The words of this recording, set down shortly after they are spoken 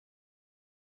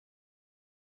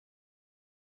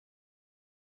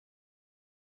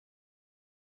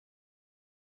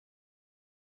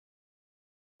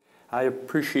I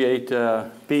appreciate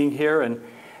being here,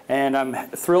 and I'm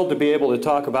thrilled to be able to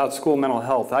talk about school mental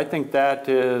health. I think that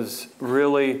is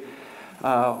really,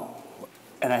 and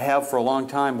I have for a long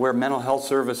time, where mental health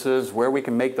services, where we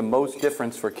can make the most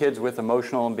difference for kids with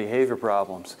emotional and behavior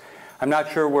problems. I'm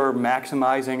not sure we're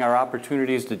maximizing our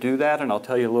opportunities to do that, and I'll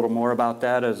tell you a little more about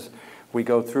that as we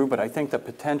go through, but I think the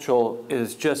potential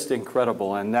is just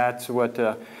incredible, and that's what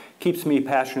keeps me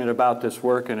passionate about this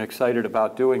work and excited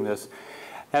about doing this.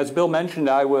 As Bill mentioned,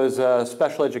 I was a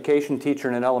special education teacher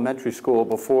in an elementary school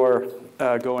before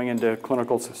going into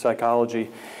clinical psychology.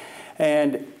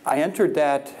 And I entered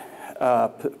that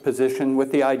position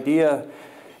with the idea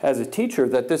as a teacher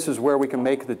that this is where we can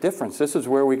make the difference. This is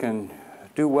where we can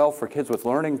do well for kids with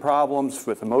learning problems,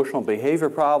 with emotional behavior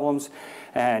problems.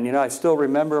 And you know, I still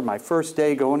remember my first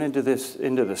day going into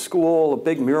the school, a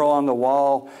big mural on the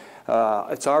wall.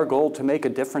 It's our goal to make a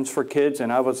difference for kids,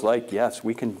 and I was like, yes,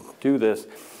 we can do this.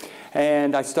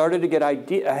 And I started to get I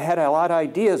had a lot of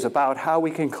ideas about how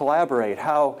we can collaborate,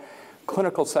 how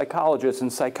clinical psychologists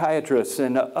and psychiatrists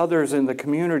and others in the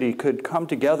community could come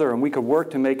together and we could work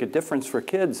to make a difference for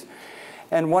kids.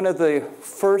 And one of the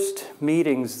first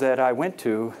meetings that I went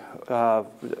to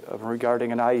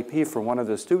regarding an IEP for one of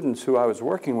the students who I was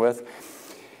working with,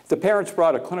 the parents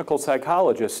brought a clinical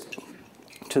psychologist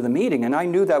to the meeting, and I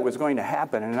knew that was going to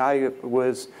happen, and I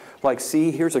was like,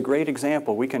 see, here's a great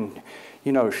example. We can,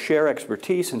 you know, share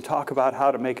expertise and talk about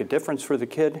how to make a difference for the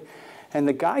kid. And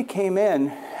the guy came in,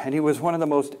 and he was one of the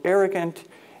most arrogant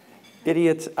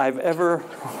idiots I've ever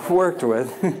worked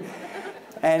with.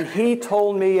 And he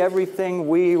told me everything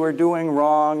we were doing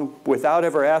wrong without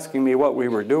ever asking me what we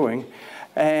were doing.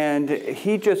 And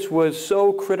he just was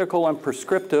so critical and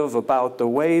prescriptive about the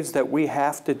ways that we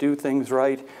have to do things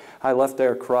right. I left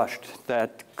there crushed.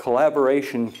 That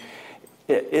collaboration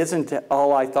isn't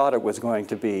all I thought it was going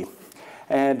to be.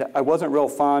 And I wasn't real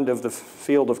fond of the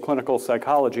field of clinical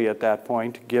psychology at that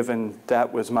point, given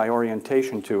that was my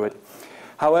orientation to it.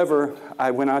 However, I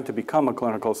went on to become a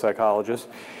clinical psychologist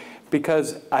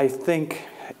because I think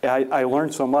I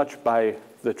learned so much by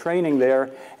the training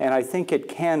there, and I think it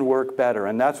can work better.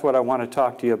 And that's what I want to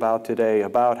talk to you about today,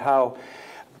 about how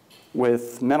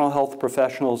with mental health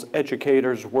professionals,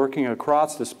 educators working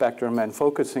across the spectrum and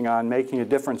focusing on making a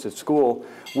difference at school,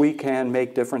 we can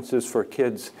make differences for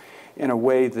kids in a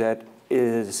way that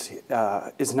is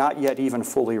not yet even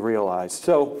fully realized.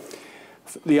 So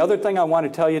the other thing I want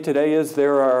to tell you today is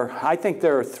I think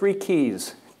there are 3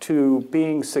 keys to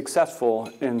being successful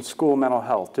in school mental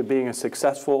health, to being a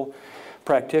successful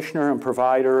practitioner and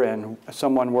provider and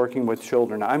someone working with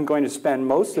children. I'm going to spend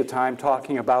most of the time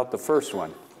talking about the first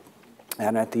one.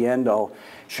 And at the end, I'll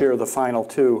share the final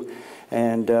 2.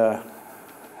 And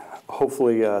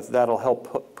hopefully that'll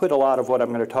help put a lot of what I'm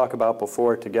going to talk about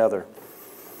before together.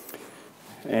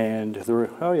 And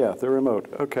oh yeah, the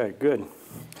remote. Okay, good.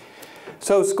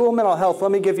 So school mental health,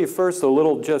 let me give you first a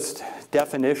little just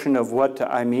definition of what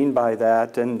I mean by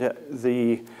that. And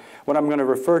what I'm going to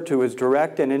refer to is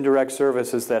direct and indirect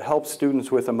services that help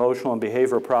students with emotional and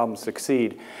behavioral problems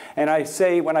succeed. And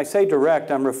when I say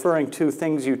direct, I'm referring to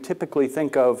things you typically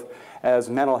think of as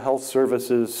mental health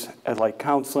services, like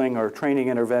counseling or training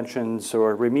interventions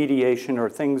or remediation or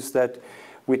things that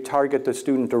we target the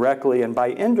student directly. And by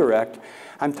indirect,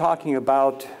 I'm talking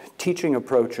about teaching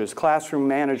approaches, classroom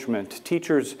management,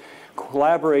 teachers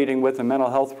collaborating with a mental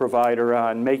health provider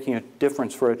on making a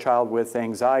difference for a child with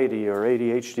anxiety or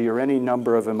ADHD or any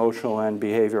number of emotional and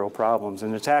behavioral problems.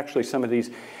 And it's actually some of these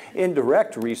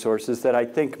indirect resources that I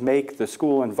think make the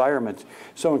school environment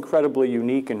so incredibly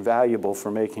unique and valuable for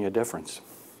making a difference.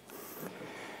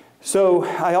 So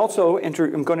I also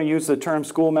am going to use the term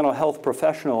school mental health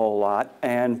professional a lot,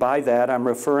 and by that I'm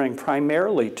referring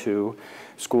primarily to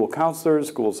school counselors,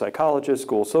 school psychologists,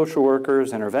 school social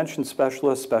workers, intervention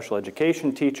specialists, special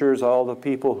education teachers, all the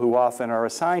people who often are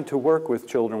assigned to work with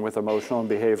children with emotional and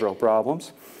behavioral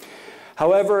problems.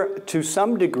 However, to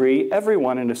some degree,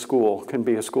 everyone in a school can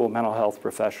be a school mental health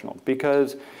professional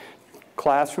because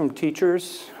classroom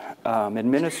teachers,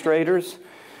 administrators,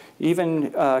 even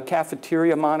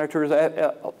cafeteria monitors,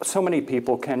 so many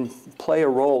people can play a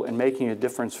role in making a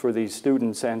difference for these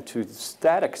students, and to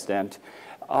that extent,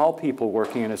 all people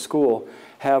working in a school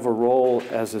have a role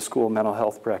as a school mental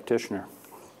health practitioner.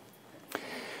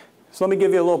 So let me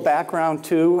give you a little background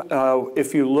too.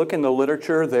 If you look in the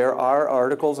literature, there are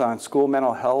articles on school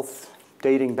mental health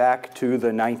dating back to the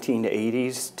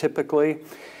 1980s typically.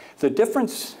 The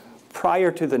difference prior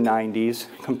to the 90s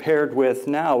compared with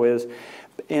now is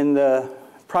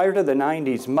prior to the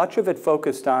 90s, much of it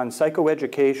focused on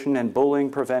psychoeducation and bullying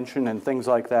prevention and things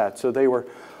like that. So they were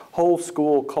whole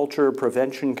school culture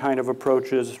prevention kind of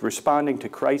approaches, responding to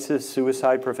crisis,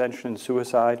 suicide prevention, and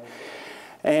suicide.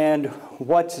 And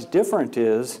what's different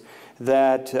is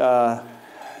that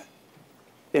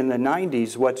in the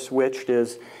 90s, what switched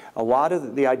is a lot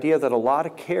of the idea that a lot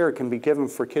of care can be given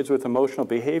for kids with emotional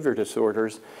behavior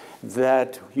disorders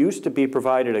that used to be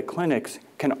provided at clinics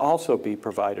can also be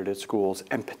provided at schools,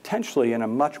 and potentially in a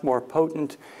much more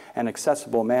potent and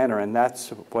accessible manner. And that's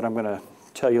what I'm going to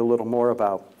tell you a little more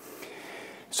about.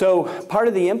 So part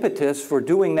of the impetus for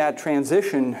doing that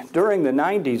transition during the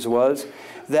 90s was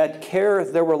that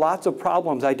there were lots of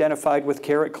problems identified with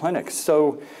care at clinics.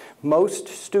 So most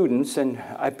students, and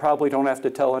I probably don't have to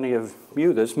tell any of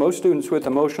you this, most students with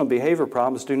emotional behavior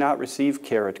problems do not receive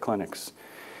care at clinics.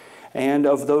 And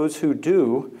of those who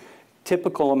do,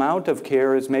 typical amount of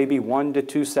care is maybe 1 to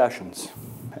 2 sessions.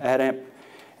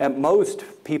 At most,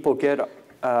 people get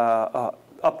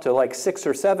up to like 6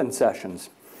 or 7 sessions.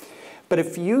 But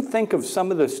if you think of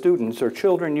some of the students or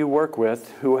children you work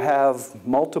with who have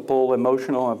multiple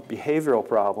emotional and behavioral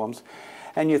problems,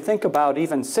 and you think about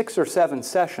even 6 or 7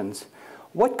 sessions,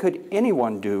 what could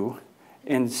anyone do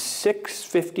in 6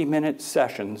 50-minute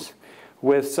sessions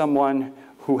with someone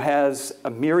who has a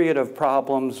myriad of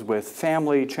problems with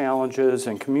family challenges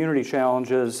and community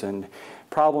challenges and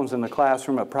problems in the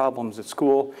classroom and problems at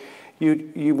school?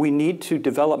 We need to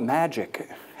develop magic,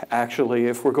 actually,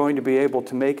 if we're going to be able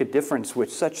to make a difference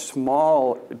with such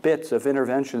small bits of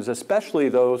interventions, especially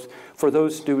for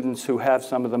those students who have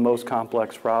some of the most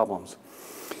complex problems.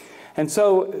 And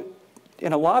so,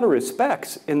 in a lot of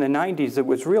respects, in the 90s, it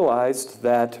was realized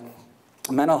that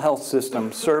the mental health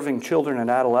system serving children and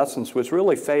adolescents was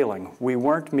really failing. We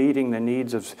weren't meeting the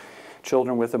needs of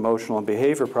children with emotional and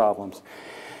behavior problems.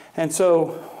 And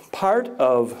so, part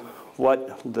of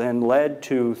what then led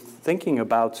to thinking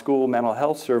about school mental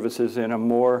health services in a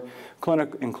more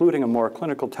including a more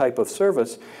clinical type of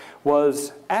service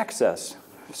was access.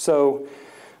 So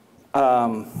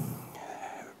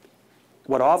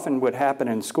what often would happen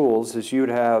in schools is you'd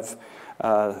have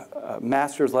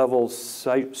master's level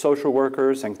social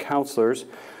workers and counselors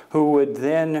who would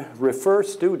then refer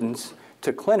students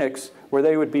to clinics where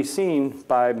they would be seen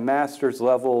by master's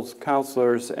levels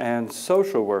counselors and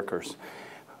social workers.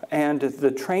 And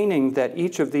the training that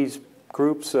each of these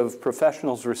groups of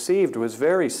professionals received was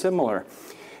very similar.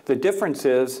 The difference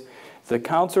is the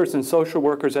counselors and social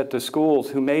workers at the schools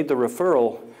who made the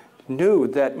referral knew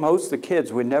that most of the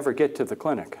kids would never get to the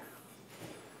clinic.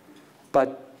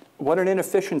 But what an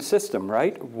inefficient system,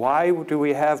 right? Why do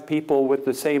we have people with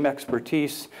the same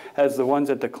expertise as the ones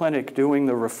at the clinic doing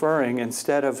the referring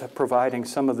instead of providing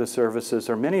some of the services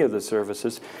or many of the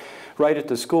services right at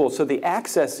the school? So the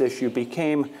access issue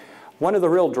became one of the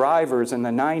real drivers in the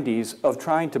 90s of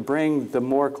trying to bring the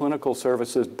more clinical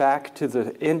services back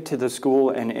to into the school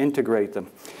and integrate them.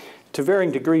 To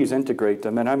varying degrees, integrate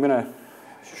them. And I'm going to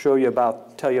tell you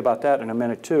about that in a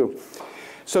minute too.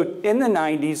 So in the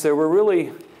 90s, there were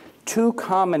really 2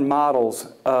 common models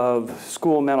of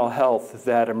school mental health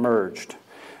that emerged.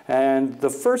 And the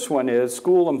first one is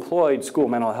school-employed school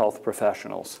mental health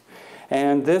professionals.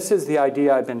 And this is the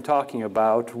idea I've been talking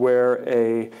about, where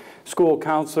a school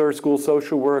counselor, school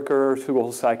social worker,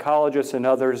 school psychologist, and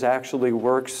others actually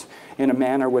works in a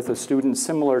manner with a student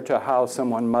similar to how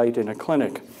someone might in a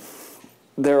clinic.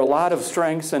 There are a lot of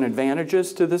strengths and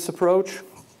advantages to this approach.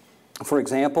 For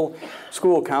example,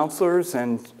 school counselors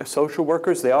and social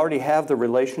workers, they already have the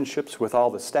relationships with all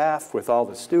the staff, with all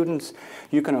the students.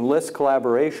 You can enlist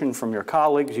collaboration from your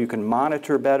colleagues. You can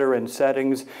monitor better in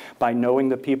settings by knowing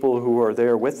the people who are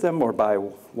there with them or by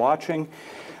watching.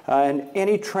 And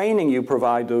any training you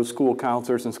provide those school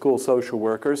counselors and school social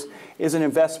workers is an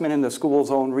investment in the school's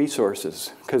own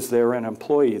resources because they're an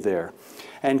employee there.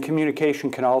 And communication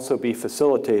can also be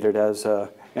facilitated as an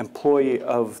employee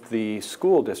of the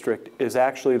school district is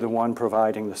actually the one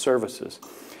providing the services.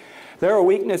 There are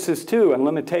weaknesses too and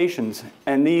limitations,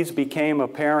 and these became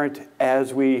apparent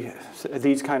as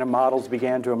these kind of models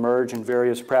began to emerge in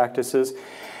various practices.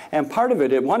 And part of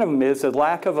it, one of them is a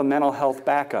lack of a mental health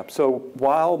backup. So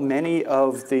while many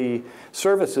of the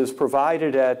services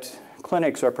provided at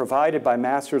clinics are provided by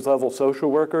master's level social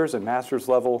workers and master's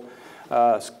level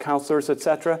counselors,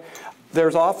 etc.,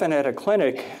 there's often at a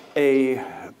clinic a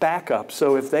backup.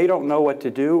 So if they don't know what to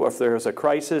do, or if there's a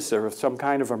crisis or some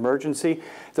kind of emergency,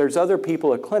 there's other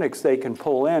people at clinics they can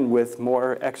pull in with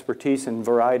more expertise in a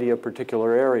variety of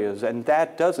particular areas. And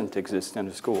that doesn't exist in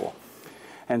a school.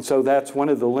 And so that's one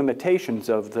of the limitations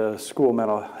of the school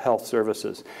mental health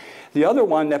services. The other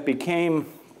one that became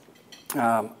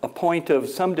a point of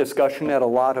some discussion at a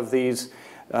lot of these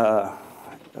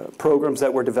programs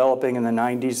that we're developing in the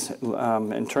 90s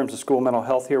in terms of school mental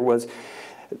health here was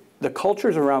the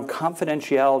cultures around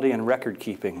confidentiality and record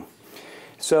keeping.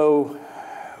 So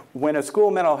when a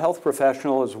school mental health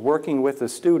professional is working with a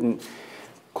student,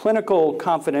 clinical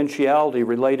confidentiality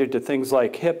related to things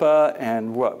like HIPAA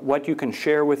and what you can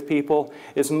share with people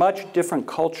is much different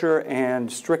culture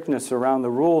and strictness around the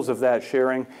rules of that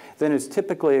sharing than is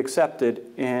typically accepted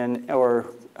in or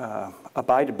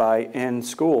abided by in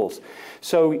schools.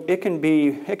 So it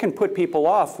can put people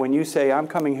off when you say, I'm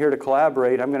coming here to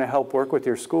collaborate, I'm going to help work with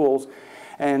your schools,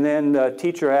 and then the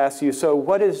teacher asks you, so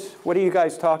what are you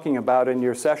guys talking about in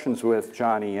your sessions with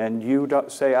Johnny? And you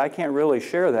don't say, I can't really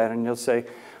share that. And you'll say,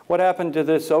 what happened to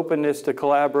this openness to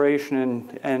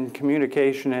collaboration and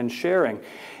communication and sharing?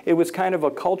 It was kind of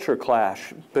a culture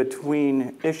clash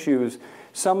between issues,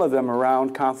 some of them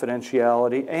around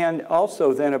confidentiality, and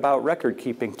also then about record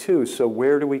keeping too. So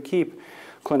where do we keep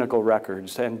clinical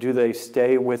records? And do they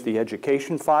stay with the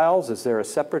education files? Is there a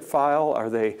separate file? Are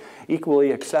they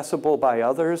equally accessible by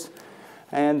others?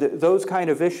 And those kind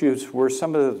of issues were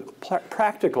some of the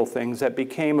practical things that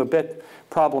became a bit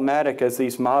problematic as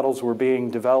these models were being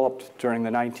developed during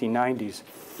the 1990s.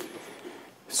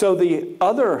 So the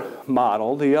other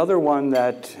model, the other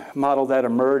model that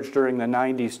emerged during the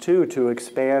 90s too to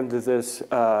expand this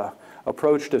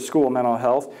approach to school mental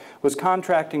health was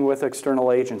contracting with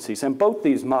external agencies. And both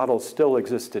these models still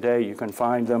exist today. You can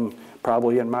find them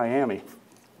probably in Miami.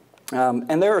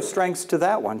 And there are strengths to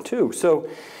that one too. So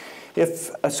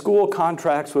if a school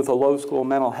contracts with a low school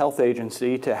mental health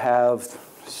agency to have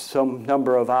some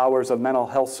number of hours of mental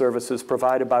health services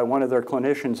provided by one of their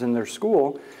clinicians in their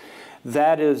school,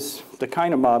 that is the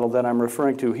kind of model that I'm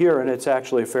referring to here, and it's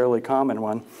actually a fairly common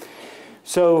one.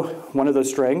 So one of the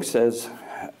strengths, as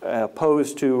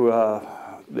opposed to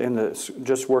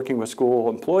just working with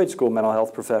employed school mental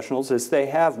health professionals, is they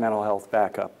have mental health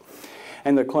backup.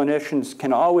 And the clinicians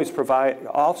can always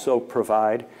also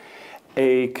provide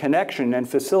a connection and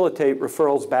facilitate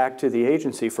referrals back to the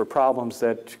agency for problems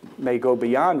that may go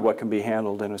beyond what can be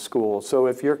handled in a school. So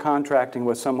if you're contracting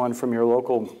with someone from your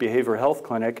local behavioral health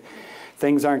clinic,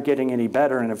 things aren't getting any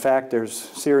better, and in fact there's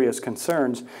serious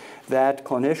concerns, that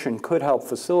clinician could help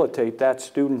facilitate that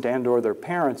student and or their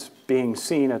parents being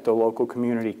seen at the local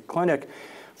community clinic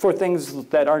for things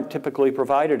that aren't typically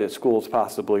provided at schools,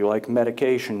 possibly like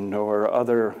medication or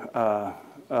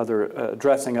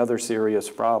addressing other serious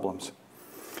problems.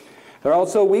 There are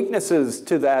also weaknesses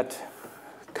to that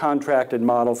contracted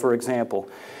model. For example,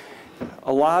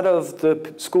 a lot of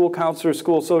the school counselors,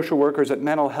 school social workers at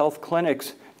mental health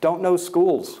clinics don't know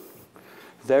schools.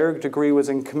 Their degree was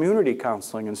in community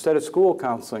counseling instead of school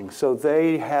counseling, so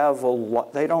they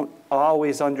don't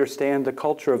always understand the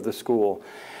culture of the school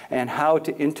and how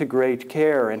to integrate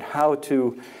care and how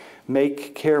to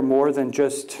make care more than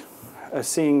just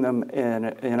seeing them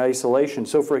in isolation.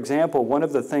 So for example, one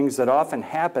of the things that often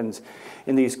happens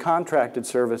in these contracted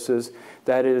services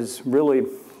that is really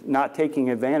not taking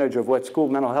advantage of what school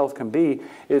mental health can be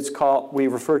is we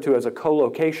refer to as a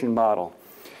co-location model,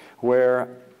 where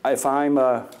if I'm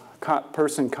a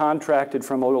person contracted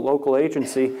from a local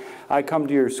agency, I come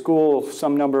to your school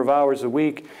some number of hours a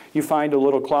week, you find a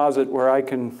little closet where I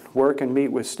can work and meet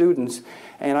with students,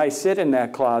 and I sit in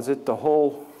that closet the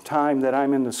whole time that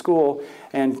I'm in the school,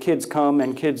 and kids come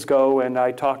and kids go, and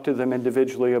I talk to them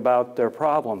individually about their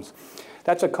problems.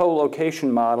 That's a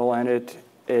co-location model, and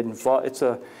it's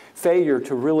a failure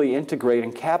to really integrate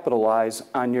and capitalize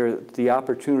on the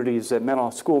opportunities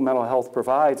that school mental health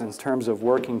provides in terms of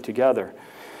working together.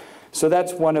 So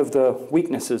that's one of the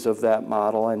weaknesses of that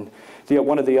model, and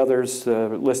one of the others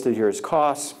listed here is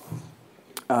costs.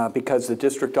 Because the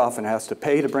district often has to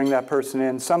pay to bring that person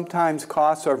in. Sometimes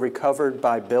costs are recovered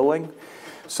by billing.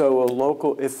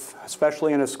 So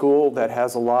especially in a school that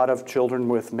has a lot of children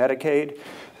with Medicaid,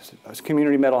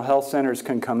 community mental health centers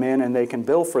can come in and they can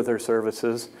bill for their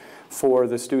services for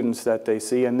the students that they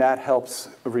see, and that helps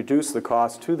reduce the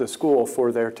cost to the school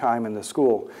for their time in the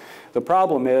school. The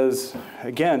problem is,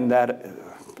 again, that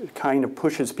kind of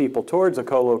pushes people towards a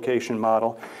co-location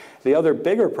model. The other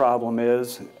bigger problem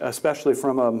is, especially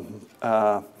from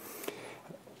an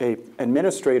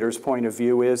administrator's point of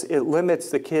view, is it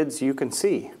limits the kids you can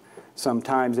see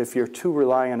sometimes if you're too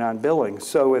reliant on billing.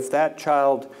 So if that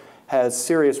child has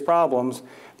serious problems,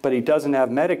 but he doesn't have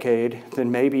Medicaid, then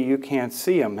maybe you can't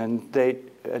see him. And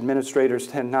administrators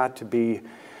tend not to be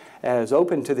as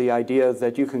open to the idea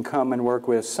that you can come and work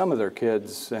with some of their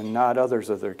kids and not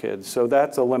others of their kids. So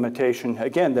that's a limitation,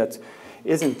 again, that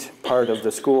isn't part of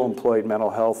the school mental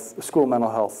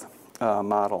health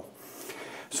model.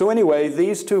 So anyway,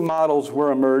 these two models were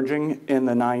emerging in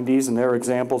the 90s, and there are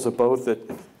examples of both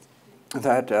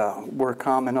that were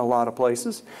common in a lot of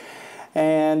places.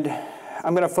 And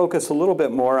I'm going to focus a little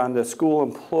bit more on the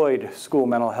school-employed school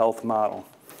mental health model.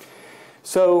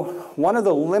 So one of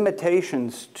the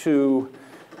limitations to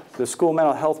the school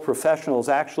mental health professionals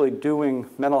actually doing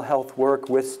mental health work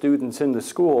with students in the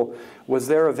school was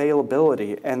their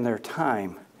availability and their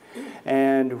time.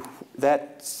 And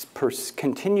that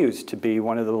continues to be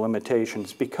one of the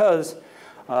limitations because,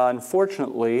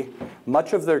 unfortunately,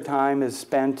 much of their time is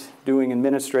spent doing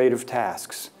administrative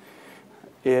tasks.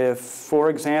 If, for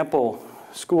example,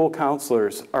 school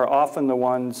counselors are often the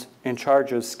ones in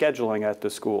charge of scheduling at the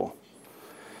school,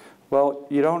 well,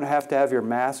 you don't have to have your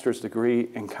master's degree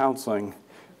in counseling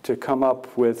to come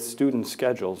up with student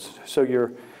schedules. So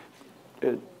your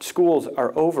schools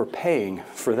are overpaying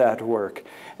for that work.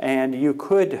 And you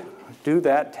could do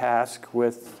that task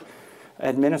with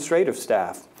administrative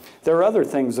staff. There are other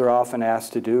things they're often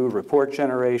asked to do: report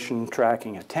generation,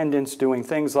 tracking attendance, doing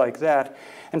things like that.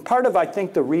 And part of, I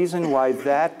think, the reason why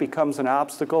that becomes an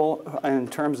obstacle in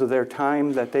terms of their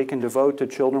time that they can devote to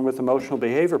children with emotional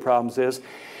behavior problems is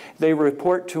they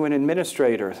report to an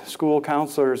administrator. School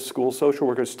counselors, school social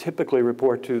workers typically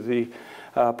report to the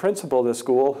principal of the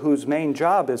school, whose main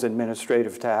job is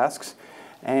administrative tasks.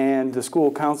 And the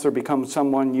school counselor becomes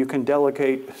someone you can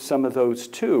delegate some of those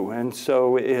to. And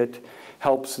so it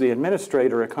helps the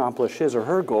administrator accomplish his or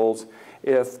her goals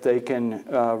if they can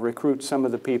recruit some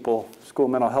of the people, school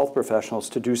mental health professionals,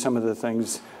 to do some of the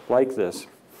things like this.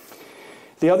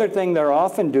 The other thing they're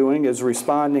often doing is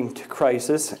responding to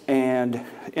crisis. And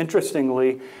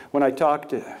interestingly, when I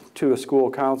talked to a school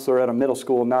counselor at a middle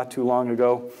school not too long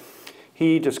ago,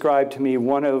 he described to me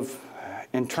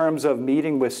in terms of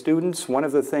meeting with students, one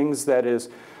of the things that is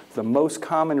the most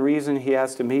common reason he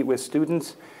has to meet with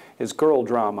students is girl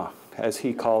drama, as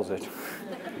he calls it.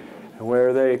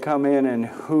 Where they come in and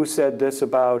who said this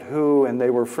about who, and they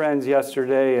were friends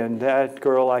yesterday, and that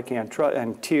girl I can't trust,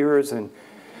 and tears.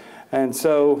 And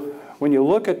so when you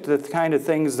look at the kind of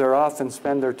things they're often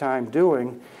spend their time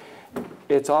doing,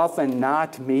 it's often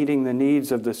not meeting the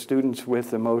needs of the students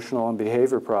with emotional and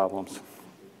behavior problems.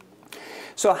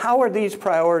 So how are these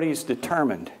priorities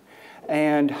determined?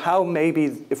 And how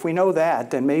maybe, if we know that,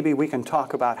 then maybe we can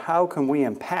talk about how can we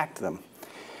impact them.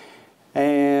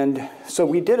 And so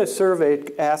we did a survey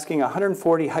asking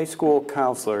 140 high school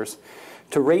counselors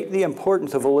to rate the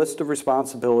importance of a list of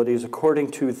responsibilities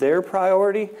according to their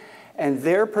priority and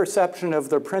their perception of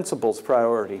their principal's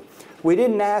priority. We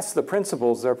didn't ask the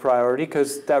principals their priority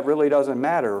because that really doesn't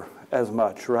matter as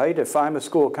much, right? If I'm a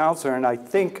school counselor and I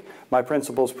think my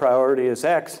principal's priority is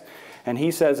X and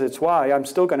he says it's Y, I'm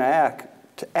still going to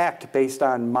act based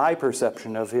on my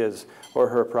perception of his or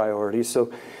her priorities.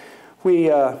 So we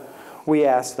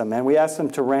asked them, and we asked them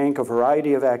to rank a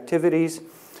variety of activities.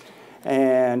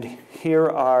 And here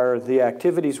are the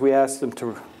activities we asked them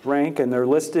to rank, and they're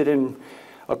listed in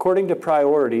according to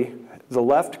priority. The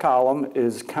left column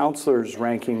is counselors'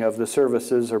 ranking of the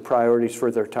services or priorities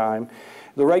for their time.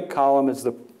 The right column is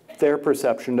their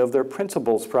perception of their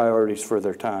principal's priorities for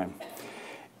their time.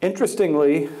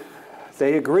 Interestingly,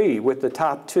 they agree with the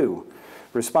top two,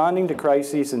 responding to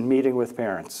crises and meeting with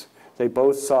parents. They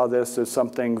both saw this as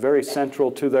something very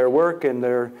central to their work and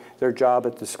their job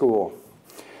at the school.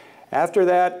 After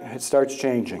that, it starts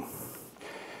changing.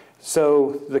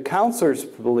 So the counselors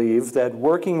believe that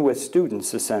working with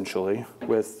students, essentially,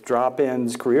 with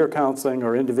drop-ins, career counseling,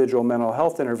 or individual mental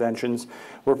health interventions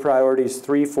were priorities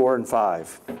 3, 4, and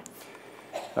 5.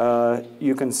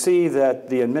 You can see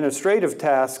that the administrative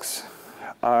tasks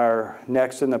are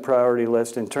next in the priority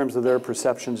list in terms of their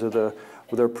perceptions of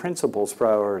their principal's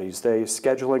priorities. They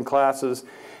scheduling classes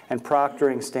and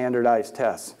proctoring standardized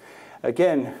tests.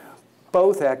 Again,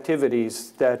 both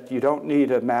activities that you don't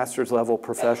need a master's level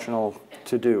professional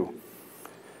to do.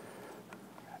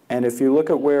 And if you look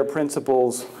at where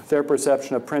principals, their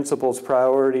perception of principals'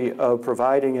 priority of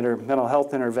providing mental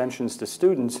health interventions to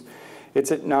students,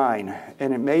 it's at 9.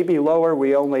 And it may be lower.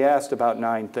 We only asked about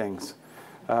 9 things.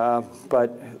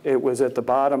 But it was at the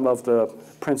bottom of the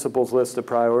principal's list of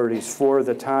priorities for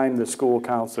the time the school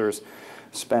counselors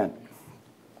spent.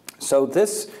 So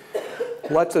this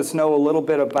lets us know a little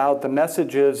bit about the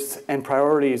messages and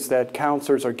priorities that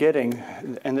counselors are getting.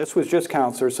 And this was just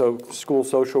counselors, so school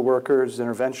social workers,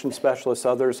 intervention specialists,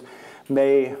 others,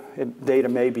 data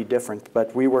may be different,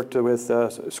 but we worked with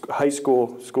high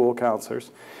school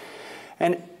counselors.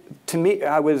 And to me,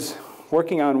 I was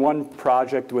working on one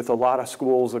project with a lot of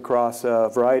schools across a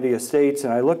variety of states,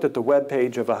 and I looked at the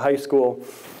webpage of a high school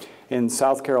in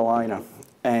South Carolina.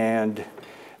 And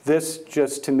This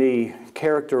just, to me,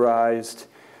 characterized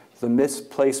the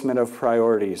misplacement of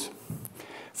priorities.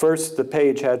 First, the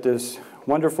page had this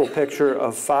wonderful picture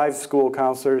of 5 school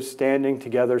counselors standing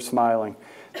together smiling.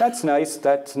 That's nice.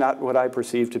 That's not what I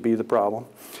perceive to be the problem.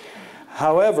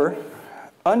 However,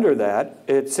 under that,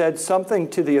 it said something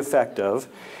to the effect of,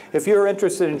 if you're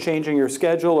interested in changing your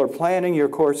schedule or planning your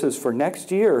courses for next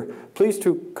year, please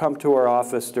come to our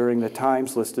office during the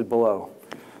times listed below.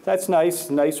 That's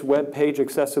nice web page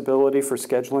accessibility for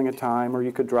scheduling a time, or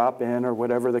you could drop in, or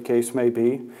whatever the case may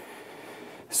be.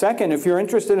 Second, if you're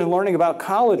interested in learning about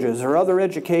colleges or other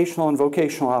educational and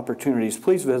vocational opportunities,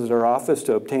 please visit our office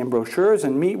to obtain brochures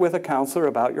and meet with a counselor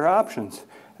about your options.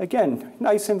 Again,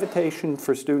 nice invitation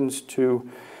for students to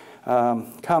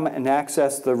come and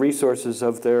access the resources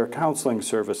of their counseling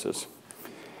services.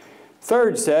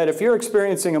 Third said, if you're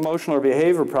experiencing emotional or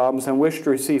behavior problems and wish to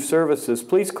receive services,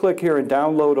 please click here and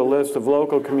download a list of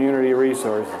local community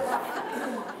resources.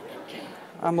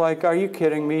 I'm like, are you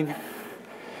kidding me?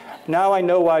 Now I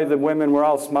know why the women were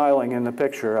all smiling in the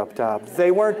picture up top. They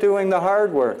weren't doing the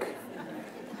hard work.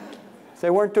 They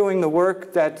weren't doing the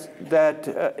work that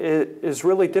is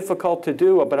really difficult to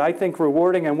do, but I think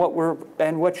rewarding and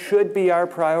what should be our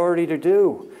priority to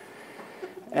do.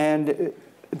 And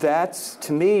that's,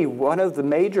 to me, one of the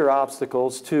major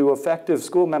obstacles to effective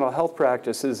school mental health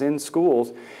practices in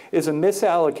schools is a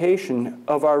misallocation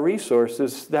of our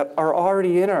resources that are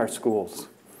already in our schools.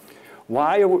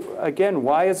 Why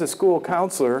is a school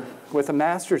counselor with a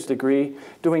master's degree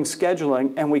doing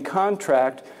scheduling, and we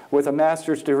contract with a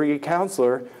master's degree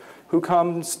counselor who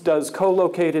does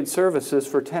co-located services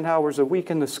for 10 hours a week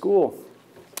in the school?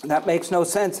 That makes no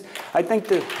sense. I think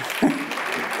that...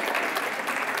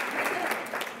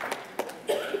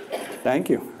 Thank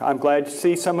you. I'm glad to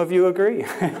see some of you agree.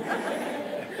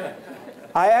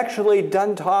 I actually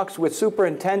done talks with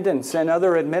superintendents and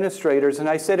other administrators, and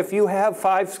I said, if you have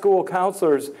 5 school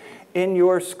counselors in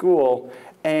your school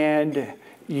and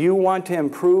you want to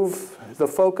improve the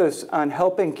focus on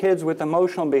helping kids with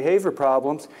emotional and behavior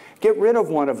problems, get rid of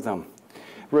one of them.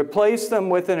 Replace them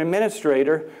with an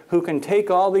administrator who can take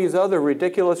all these other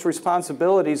ridiculous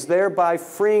responsibilities, thereby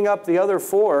freeing up the other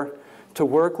 4 to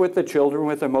work with the children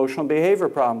with emotional behavior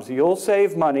problems. You'll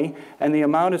save money, and the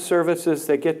amount of services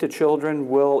that get to children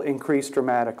will increase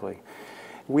dramatically.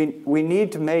 We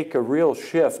need to make a real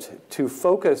shift to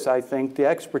focus, I think, the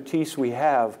expertise we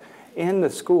have in the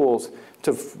schools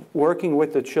to working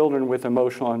with the children with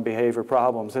emotional and behavior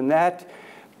problems. And that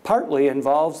partly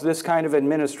involves this kind of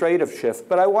administrative shift.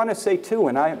 But I want to say, too,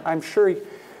 and I'm sure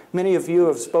many of you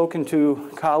have spoken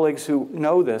to colleagues who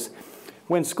know this,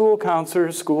 when school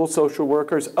counselors, school social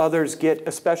workers, others get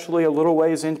especially a little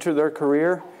ways into their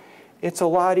career, it's a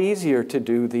lot easier to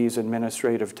do these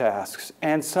administrative tasks.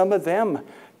 And some of them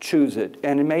choose it.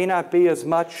 And it may not be as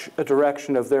much a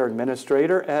direction of their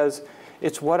administrator as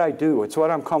it's what I do. It's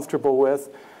what I'm comfortable with.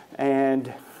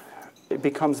 And it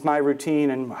becomes my routine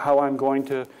and how I'm going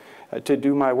to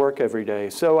do my work every day.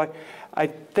 So I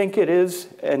think it is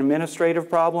an administrative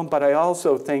problem, but I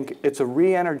also think it's a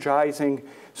re-energizing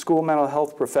school mental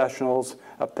health professionals,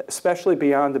 especially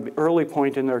beyond the early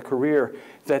point in their career,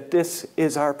 that this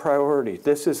is our priority.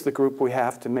 This is the group we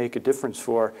have to make a difference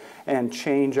for and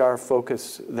change our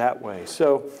focus that way.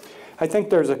 So I think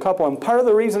there's a couple. And part of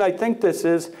the reason I think this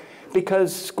is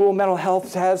because school mental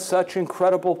health has such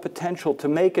incredible potential to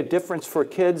make a difference for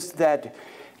kids that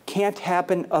can't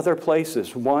happen other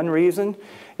places. One reason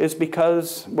is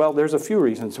because, well, there's a few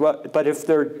reasons, but if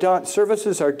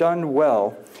services are done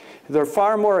well, they're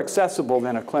far more accessible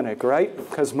than a clinic, right?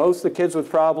 Because most of the kids with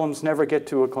problems never get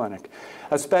to a clinic,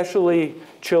 especially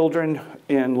children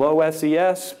in low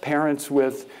SES, parents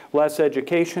with less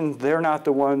education. They're not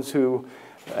the ones who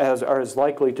are as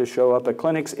likely to show up at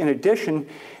clinics. In addition,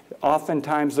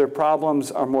 oftentimes their problems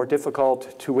are more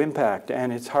difficult to impact,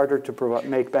 and it's harder to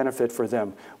make benefit for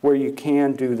them, where you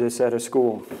can do this at a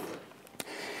school.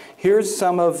 Here's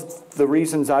some of the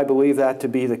reasons I believe that to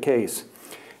be the case.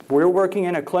 We're working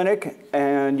in a clinic,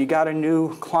 and you got a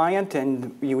new client,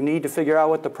 and you need to figure out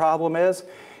what the problem is.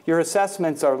 Your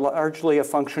assessments are largely a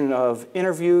function of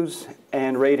interviews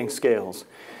and rating scales.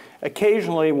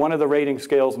 Occasionally, one of the rating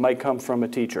scales might come from a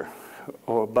teacher,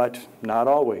 but not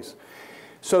always.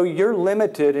 So you're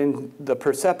limited in the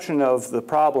perception of the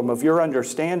problem, of your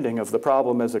understanding of the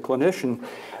problem as a clinician,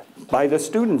 by the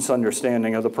student's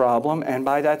understanding of the problem and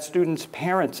by that student's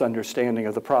parent's understanding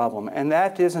of the problem. And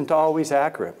that isn't always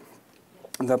accurate.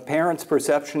 The parent's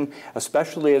perception,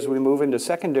 especially as we move into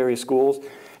secondary schools,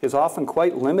 is often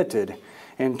quite limited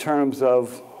in terms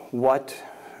of what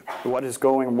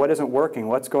isn't working,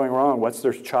 what's going wrong, what's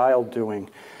their child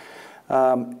doing.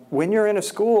 When you're in a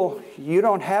school, you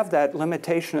don't have that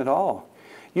limitation at all.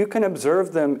 You can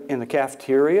observe them in the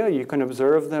cafeteria. You can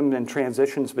observe them in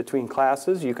transitions between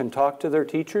classes. You can talk to their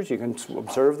teachers. You can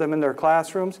observe them in their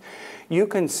classrooms. You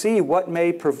can see what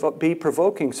may be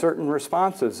provoking certain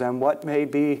responses and what may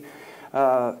be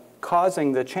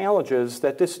causing the challenges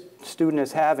that this student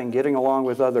is having, getting along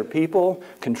with other people,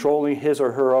 controlling his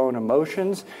or her own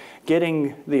emotions,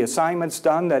 getting the assignments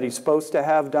done that he's supposed to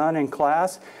have done in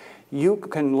class. You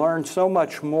can learn so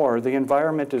much more. The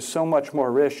environment is so much more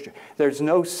rich. There's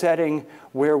no setting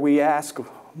where we ask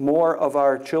more of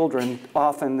our children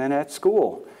often than at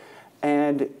school.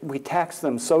 And we tax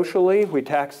them socially, we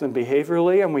tax them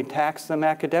behaviorally, and we tax them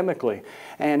academically.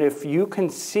 And if you can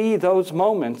see those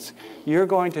moments, you're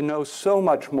going to know so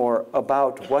much more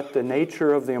about what the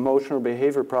nature of the emotional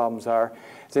behavior problems are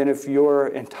than if you're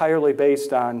entirely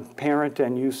based on parent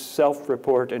and youth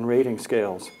self-report and rating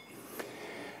scales.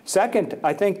 Second,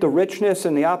 I think the richness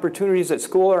and the opportunities at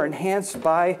school are enhanced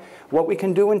by what we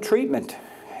can do in treatment.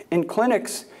 In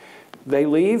clinics, they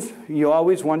leave. You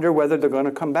always wonder whether they're going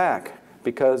to come back,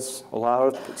 because a lot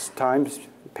of times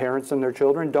parents and their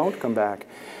children don't come back.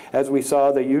 As we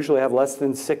saw, they usually have less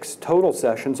than 6 total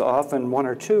sessions, often 1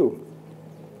 or 2.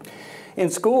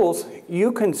 In schools,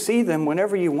 you can see them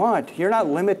whenever you want. You're not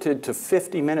limited to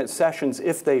 50-minute sessions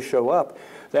if they show up.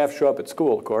 They have to show up at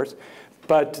school, of course.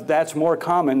 But that's more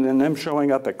common than them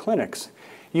showing up at clinics.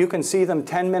 You can see them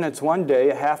 10 minutes one day,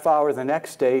 a half hour the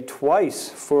next day, twice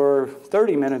for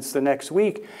 30 minutes the next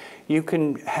week. You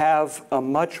can have a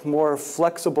much more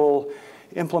flexible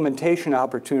implementation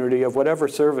opportunity of whatever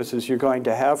services you're going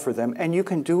to have for them, and you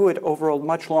can do it over a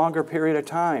much longer period of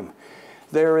time.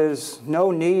 There is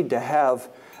no need to have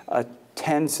a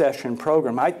 10-session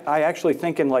program. I actually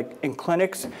think in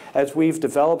clinics, as we've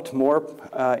developed more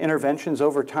interventions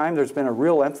over time, there's been a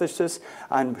real emphasis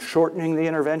on shortening the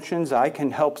interventions. I can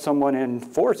help someone in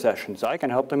 4 sessions. I can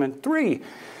help them in 3.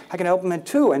 I can help them in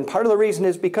 2. And part of the reason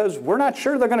is because we're not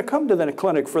sure they're going to come to the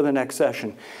clinic for the next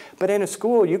session. But in a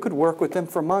school, you could work with them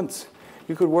for months.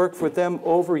 You could work with them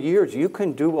over years. You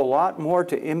can do a lot more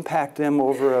to impact them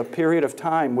over a period of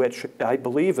time, which I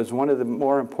believe is one of the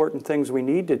more important things we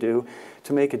need to do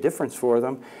to make a difference for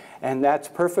them. And that's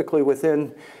perfectly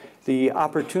within the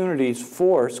opportunities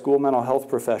for school mental health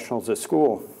professionals at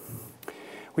school.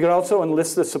 We can also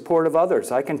enlist the support of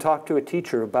others. I can talk to a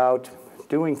teacher about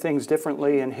doing things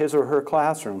differently in his or her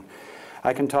classroom.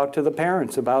 I can talk to the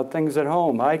parents about things at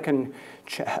home. I can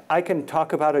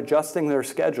talk about adjusting their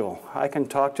schedule. I can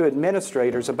talk to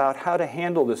administrators about how to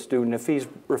handle the student if he's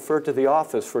referred to the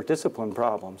office for discipline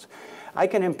problems. I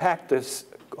can impact this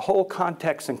whole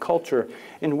context and culture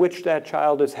in which that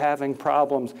child is having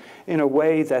problems in a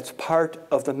way that's part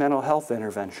of the mental health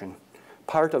intervention,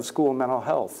 part of school mental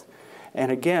health.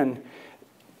 And again,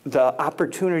 the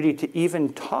opportunity to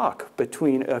even talk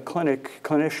between a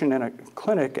clinician and a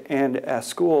clinic and a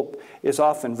school is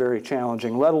often very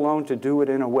challenging, let alone to do it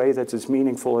in a way that's as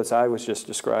meaningful as I was just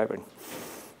describing.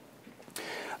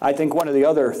 I think one of the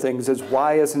other things is,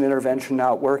 why is an intervention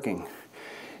not working?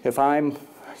 If I'm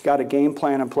got a game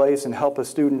plan in place and help a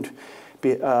student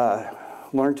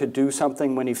learn to do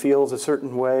something when he feels a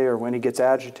certain way or when he gets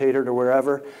agitated or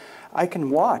wherever, I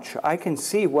can watch. I can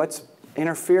see what's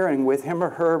interfering with him or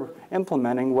her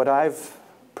implementing what I've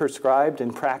prescribed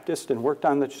and practiced and worked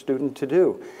on the student to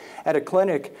do. At a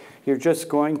clinic, you're just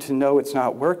going to know it's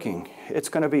not working. It's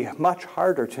going to be much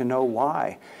harder to know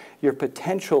why. Your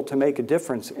potential to make a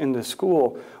difference in the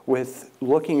school with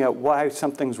looking at why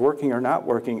something's working or not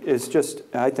working is just,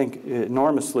 I think,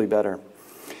 enormously better.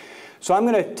 So I'm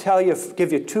going to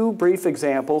give you 2 brief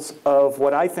examples of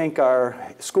what I think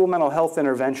are school mental health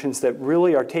interventions that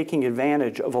really are taking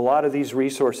advantage of a lot of these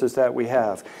resources that we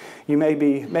have. You may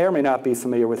or may not be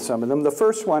familiar with some of them. The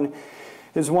first one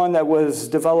is one that was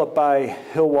developed by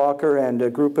Hill Walker and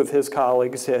a group of his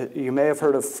colleagues. You may have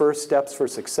heard of First Steps for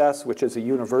Success, which is a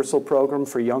universal program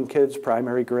for young kids,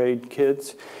 primary grade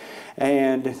kids.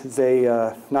 And they,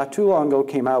 not too long ago,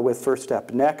 came out with First Step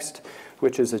Next,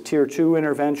 which is a Tier 2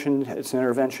 intervention. It's an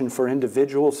intervention for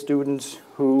individual students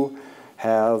who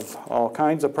have all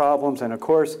kinds of problems. And of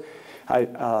course,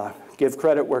 I give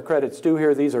credit where credit's due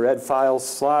here. These are Ed Files'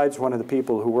 slides, one of the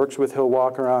people who works with Hill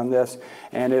Walker on this.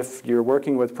 And if you're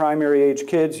working with primary age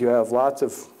kids, you have lots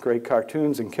of great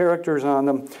cartoons and characters on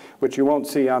them, which you won't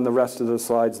see on the rest of the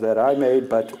slides that I made,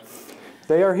 but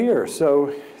they are here.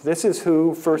 So this is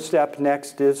who First Step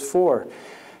Next is for.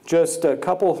 Just a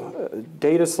couple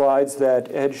data slides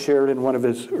that Ed shared in one of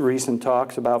his recent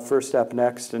talks about First Step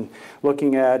Next, and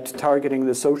looking at targeting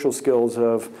the social skills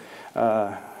of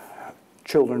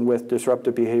children with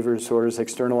disruptive behavior disorders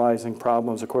externalizing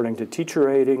problems according to teacher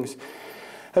ratings,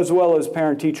 as well as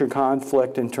parent-teacher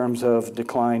conflict in terms of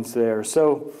declines there.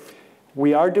 So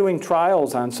we are doing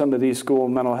trials on some of these school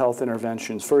mental health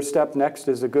interventions. First Step Next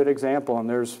is a good example, and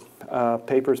there's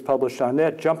papers published on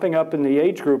that. Jumping up in the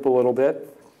age group a little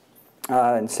bit,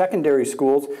 in secondary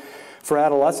schools for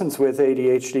adolescents with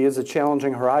ADHD is a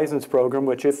Challenging Horizons program,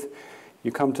 which if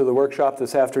you come to the workshop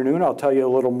this afternoon, I'll tell you a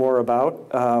little more about.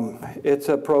 It's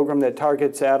a program that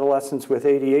targets adolescents with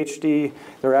ADHD,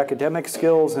 their academic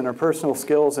skills, interpersonal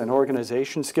skills, and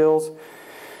organization skills.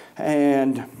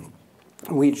 And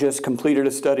we just completed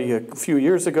a study a few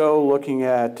years ago looking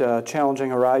at Challenging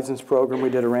Horizons program. We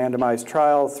did a randomized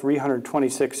trial,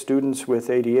 326 students with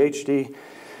ADHD.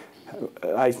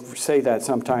 I say that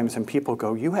sometimes and people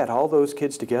go, "You had all those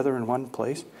kids together in one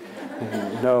place?"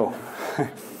 No.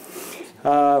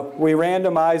 We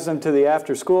randomized them to the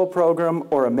after-school program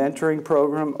or a mentoring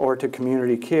program or to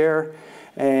community care.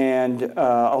 And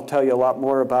I'll tell you a lot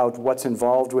more about what's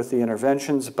involved with the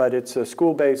interventions, but it's a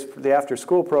school-based, the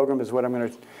after-school program is what I'm going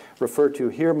to refer to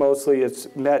here mostly.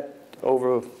 It's met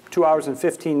over 2 hours and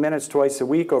 15 minutes twice a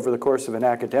week over the course of an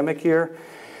academic year.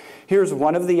 Here's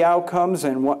one of the outcomes,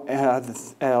 and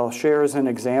I'll share as an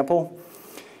example.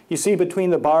 You see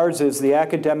between the bars is the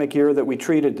academic year that we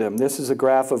treated them. This is a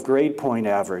graph of grade point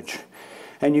average.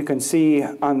 And you can see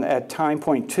at time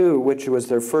point 2, which was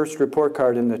their first report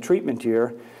card in the treatment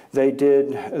year, three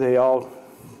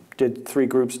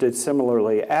groups did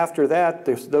similarly. After that,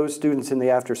 those students in the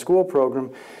after-school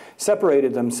program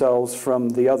separated themselves from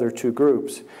the other 2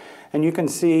 groups. And you can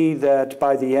see that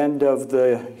by the end of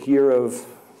the year of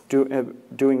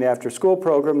doing the after-school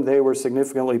program, they were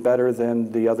significantly better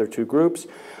than the other 2 groups.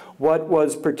 What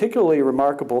was particularly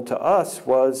remarkable to us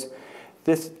was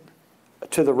this.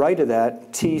 To the right of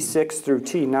that, T6 through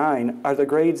T9 are the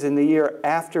grades in the year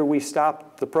after we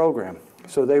stopped the program.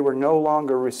 So they were no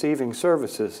longer receiving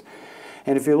services.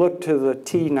 And if you look to the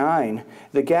T9,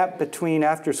 the gap between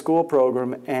after-school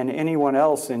program and anyone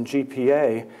else in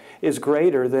GPA is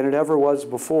greater than it ever was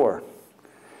before.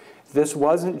 This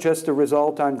wasn't just a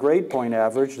result on grade point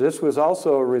average. This was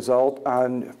also a result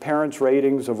on parents'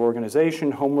 ratings of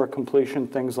organization, homework completion,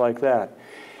 things like that.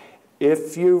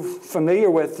 If you're familiar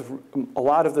with a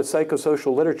lot of the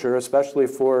psychosocial literature, especially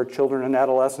for children and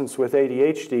adolescents with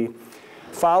ADHD,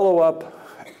 follow-up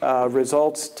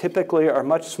results typically are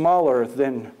much smaller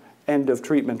than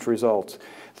end-of-treatment results.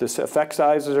 The effect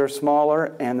sizes are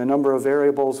smaller, and the number of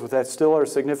variables that still are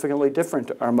significantly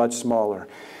different are much smaller.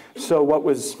 So what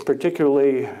was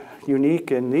particularly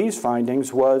unique in these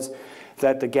findings was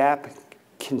that the gap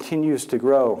continues to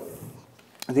grow.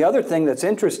 The other thing that's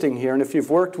interesting here, and if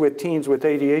you've worked with teens with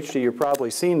ADHD, you've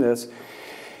probably seen this,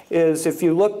 is if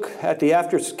you look at the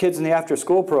kids in the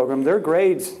after-school program, their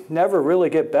grades never really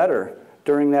get better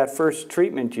during that first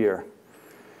treatment year.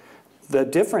 The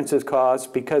difference is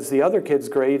caused because the other kids'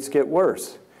 grades get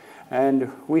worse.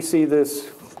 And we see this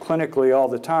clinically all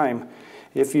the time.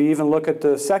 If you even look at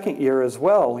the second year as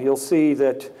well, you'll see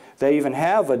that they even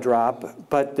have a drop,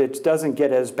 but it doesn't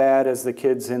get as bad as the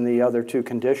kids in the other 2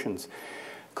 conditions.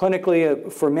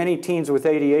 Clinically, for many teens with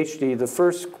ADHD, the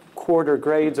first quarter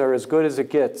grades are as good as it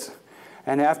gets.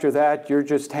 And after that, you're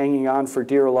just hanging on for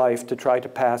dear life to try to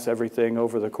pass everything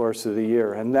over the course of the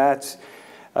year. And that's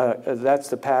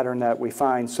the pattern that we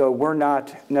find. So we're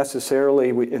not necessarily,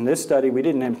 in this study, we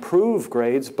didn't improve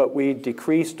grades, but we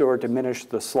decreased or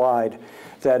diminished the slide.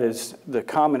 That is the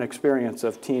common experience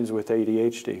of teens with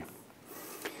ADHD.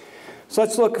 So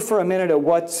let's look for a minute at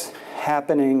what's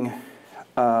happening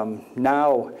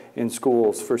now in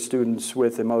schools for students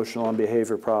with emotional and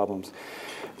behavior problems.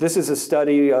 This is a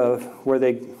study where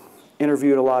they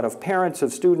interviewed a lot of parents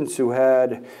of students who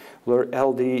had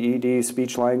LD, ED,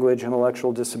 speech language,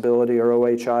 intellectual disability, or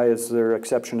OHI as their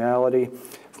exceptionality.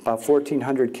 About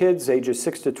 1,400 kids ages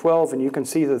 6 to 12, and you can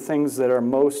see the things that are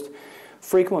most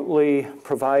frequently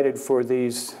provided for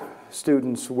these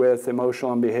students with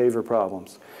emotional and behavior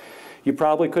problems. You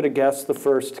probably could have guessed the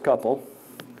first couple.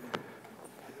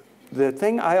 The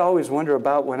thing I always wonder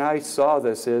about when I saw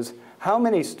this is how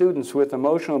many students with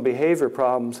emotional and behavior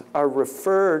problems are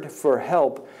referred for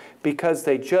help because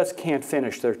they just can't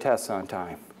finish their tests on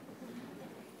time.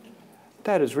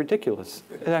 That is ridiculous.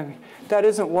 That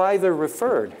isn't why they're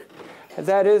referred.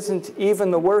 That isn't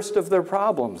even the worst of their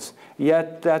problems.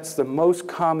 Yet that's the most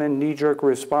common knee-jerk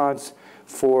response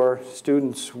for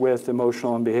students with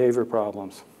emotional and behavior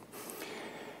problems.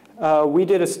 We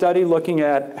did a study looking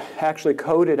at actually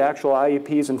coded actual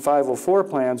IEPs and 504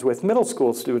 plans with middle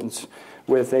school students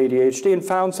with ADHD and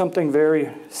found something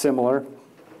very similar,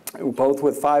 both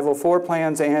with 504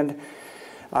 plans and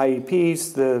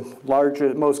IEPs,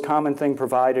 the most common thing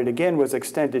provided, again, was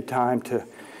extended time to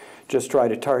just try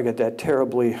to target that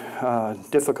terribly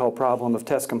difficult problem of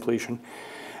test completion.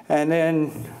 And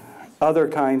then other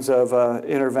kinds of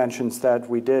interventions that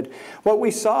we did. What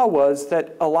we saw was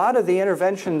that a lot of the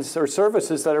interventions or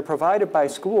services that are provided by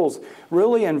schools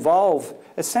really involve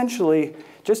essentially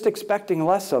just expecting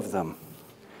less of them.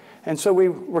 And so we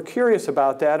were curious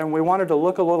about that, and we wanted to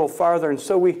look a little farther. And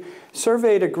so we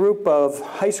surveyed a group of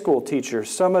high school teachers,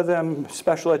 some of them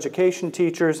special education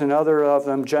teachers and other of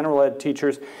them general ed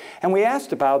teachers. And we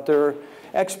asked about their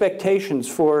expectations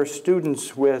for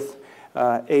students with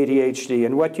ADHD.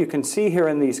 And what you can see here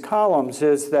in these columns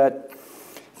is that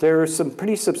there are some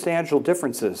pretty substantial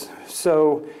differences.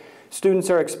 So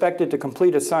students are expected to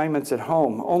complete assignments at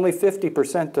home. Only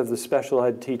 50% of the special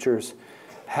ed teachers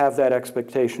have that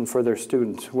expectation for their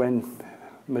students, when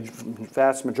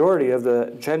vast majority of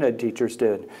the gen ed teachers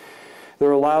did.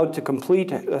 They're allowed to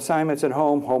complete assignments at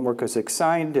home. Homework is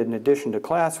assigned in addition to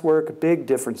classwork. Big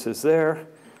differences there.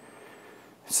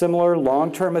 Similar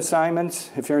long-term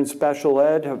assignments. If you're in special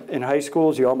ed in high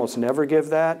schools, you almost never give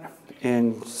that.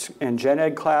 In gen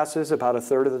ed classes, about a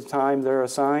third of the time they're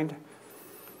assigned.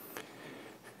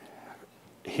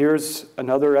 Here's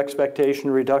another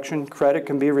expectation reduction. Credit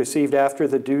can be received after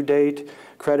the due date.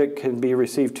 Credit can be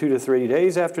received 2 to 3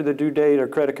 days after the due date, or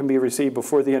credit can be received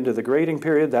before the end of the grading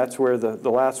period. That's where the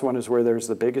last one is where there's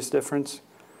the biggest difference.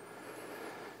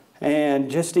 And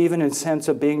just even in sense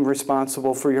of being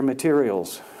responsible for your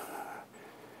materials.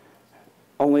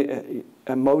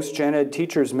 Most gen ed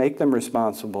teachers make them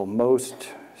responsible. Most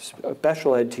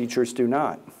special ed teachers do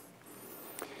not.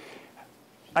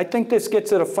 I think this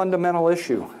gets at a fundamental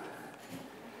issue.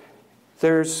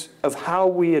 Of how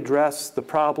we address the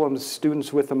problems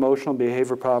students with emotional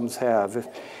behavior problems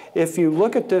have. If you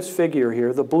look at this figure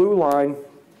here, the blue line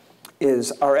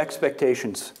is our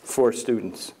expectations for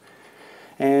students.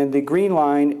 And the green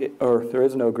line, or there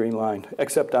is no green line,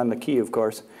 except on the key, of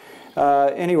course.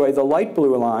 Anyway, the light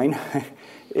blue line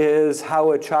is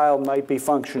how a child might be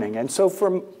functioning. And so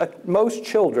for most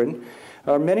children,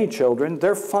 or many children,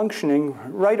 they're functioning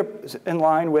right in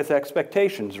line with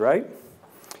expectations, right?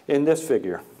 In this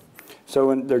figure. So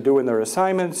when they're doing their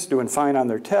assignments, doing fine on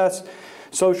their tests.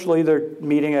 Socially, they're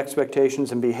meeting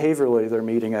expectations, and behaviorally, they're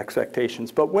meeting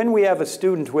expectations. But when we have a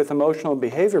student with emotional and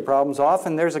behavior problems,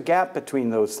 often there's a gap between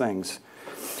those things.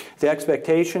 The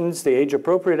expectations, the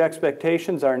age-appropriate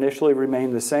expectations, are initially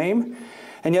remain the same,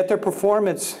 and yet their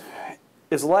performance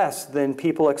is less than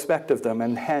people expect of them,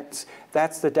 and hence,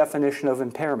 that's the definition of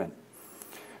impairment,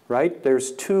 right?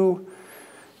 There's two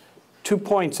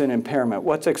points in impairment,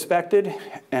 what's expected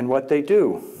and what they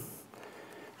do.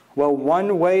 Well,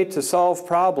 one way to solve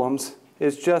problems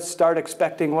is just start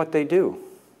expecting what they do.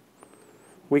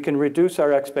 We can reduce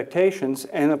our expectations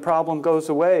and the problem goes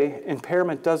away.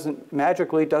 Impairment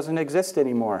magically doesn't exist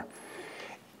anymore.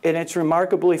 And it's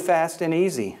remarkably fast and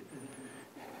easy.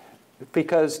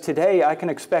 Because today I can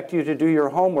expect you to do your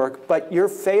homework, but you're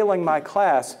failing my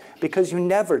class because you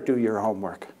never do your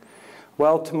homework.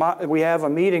 Well, we have a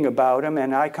meeting about him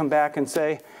and I come back and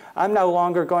say, I'm no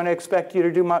longer going to expect you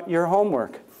to do your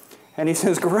homework. And he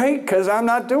says, great, because I'm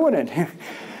not doing it.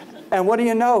 And what do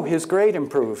you know? His grade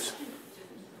improves.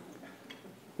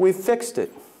 We've fixed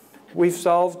it. We've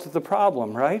solved the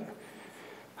problem, right?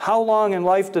 How long in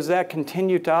life does that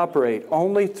continue to operate?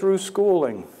 Only through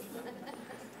schooling.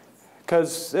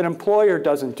 Because an employer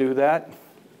doesn't do that.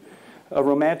 A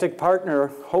romantic partner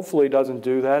hopefully doesn't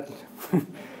do that.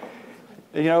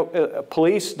 You know,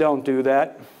 police don't do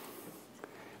that.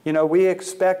 You know, we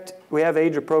have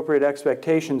age-appropriate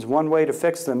expectations. One way to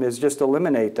fix them is just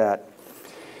eliminate that.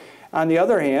 On the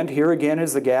other hand, here again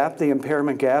is the gap, the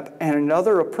impairment gap, and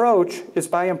another approach is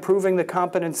by improving the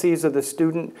competencies of the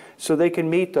student so they can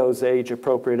meet those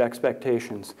age-appropriate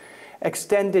expectations.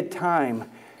 Extended time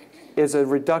is a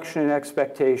reduction in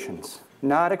expectations.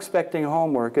 Not expecting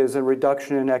homework is a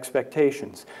reduction in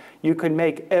expectations. You can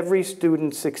make every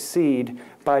student succeed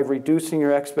by reducing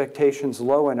your expectations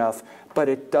low enough, but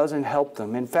it doesn't help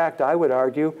them. In fact, I would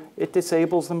argue it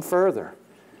disables them further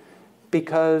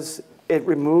because it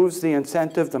removes the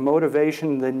incentive, the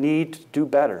motivation, the need to do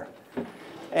better.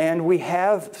 And we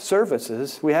have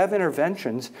services, we have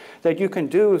interventions that you can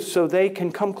do so they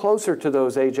can come closer to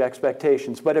those age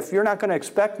expectations. But if you're not going to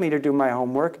expect me to do my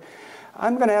homework,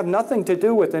 I'm going to have nothing to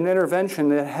do with an intervention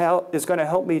that is going to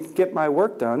help me get my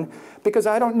work done because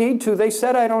I don't need to. They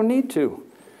said I don't need to.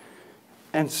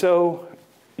 And so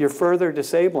you're further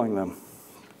disabling them.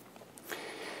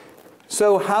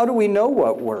 So how do we know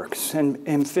what works? And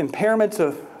if impairment's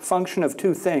a function of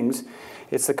two things,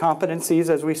 It's the competencies,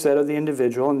 as we said, of the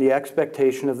individual and the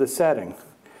expectation of the setting.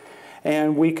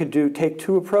 And we could take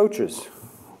two approaches.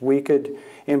 We could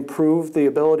improve the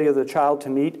ability of the child to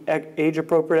meet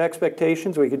age-appropriate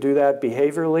expectations. We could do that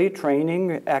behaviorally,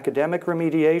 training, academic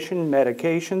remediation,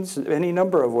 medications, any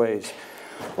number of ways.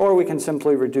 Or we can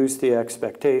simply reduce the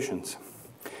expectations.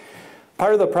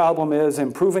 Part of the problem is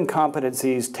improving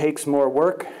competencies takes more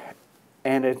work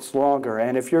and it's longer.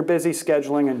 And if you're busy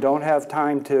scheduling and don't have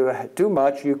time to do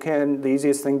much, the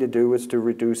easiest thing to do is to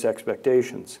reduce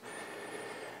expectations.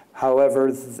 However,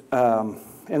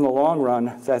 in the long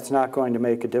run, that's not going to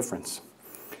make a difference.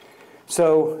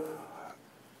 So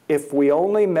if we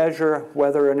only measure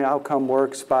whether an outcome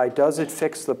works by does it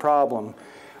fix the problem,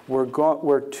 we're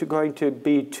going to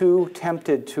be too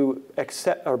tempted to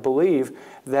accept or believe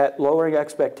that lowering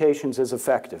expectations is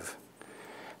effective.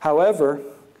 However,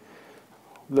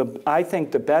 I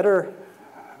think the better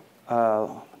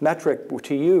metric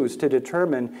to use to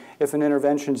determine if an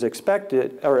intervention is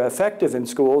expected or effective in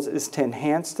schools is to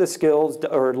enhance the skills,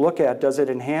 or look at does it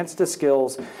enhance the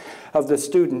skills of the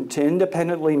student to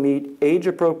independently meet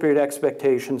age-appropriate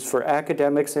expectations for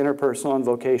academics, interpersonal, and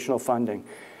vocational functioning.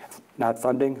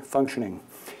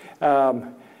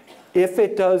 If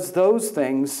it does those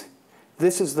things,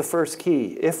 this is the first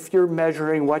key. If you're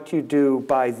measuring what you do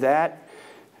by that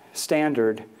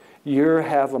standard, you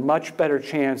have a much better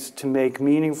chance to make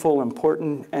meaningful,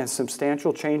 important, and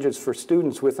substantial changes for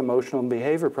students with emotional and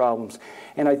behavior problems.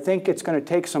 And I think it's going to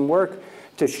take some work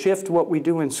to shift what we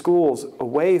do in schools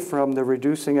away from the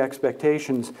reducing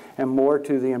expectations and more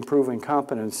to the improving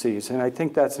competencies. And I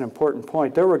think that's an important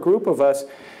point. There were a group of us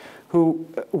who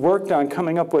worked on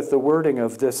coming up with the wording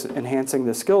of this enhancing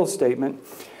the skills statement.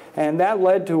 And that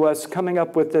led to us coming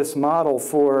up with this model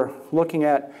for looking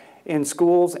at in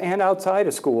schools and outside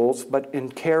of schools, but in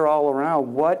care all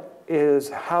around,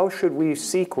 how should we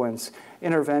sequence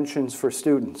interventions for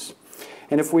students?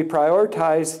 And if we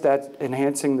prioritize that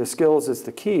enhancing the skills as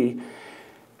the key,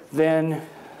 then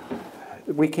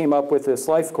we came up with this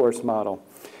life course model.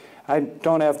 I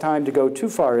don't have time to go too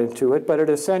far into it, but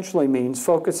it essentially means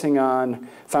focusing on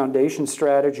foundation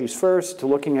strategies first,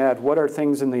 looking at what are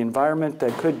things in the environment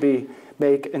that could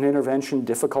make an intervention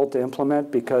difficult to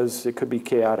implement because it could be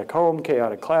chaotic home,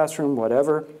 chaotic classroom,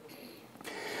 whatever.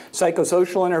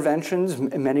 Psychosocial interventions,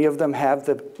 many of them have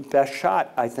the best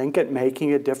shot, I think, at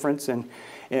making a difference and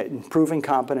improving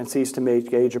competencies to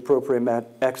make age-appropriate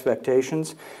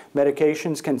expectations.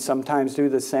 Medications can sometimes do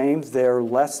the same. They're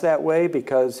less that way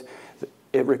because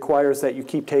it requires that you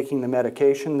keep taking the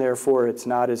medication, therefore it's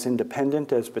not as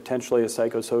independent as potentially a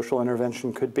psychosocial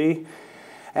intervention could be.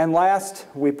 And last,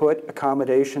 we put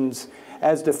accommodations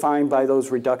as defined by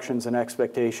those reductions in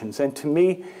expectations. And to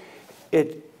me,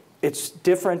 it's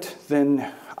different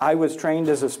than I was trained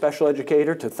as a special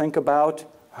educator to think about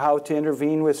how to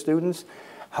intervene with students.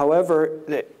 However,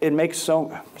 it makes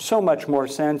so much more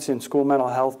sense in school mental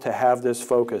health to have this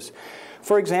focus.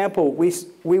 For example,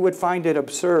 we would find it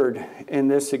absurd in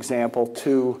this example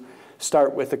to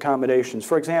start with accommodations.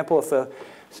 For example, if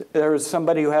there's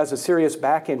somebody who has a serious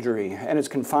back injury and is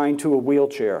confined to a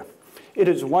wheelchair, it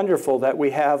is wonderful that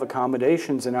we have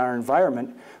accommodations in our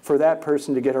environment for that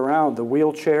person to get around. The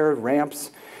wheelchair,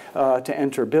 ramps to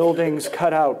enter buildings,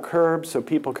 cut out curbs so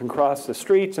people can cross the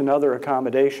streets, and other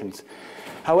accommodations.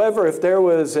 However, if there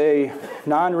was a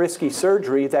non-risky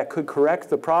surgery that could correct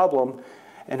the problem,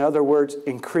 in other words,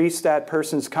 increase that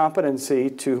person's competency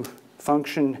to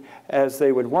function as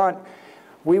they would want,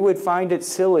 we would find it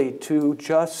silly to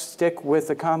just stick with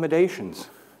accommodations.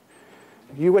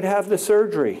 You would have the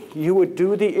surgery. You would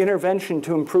do the intervention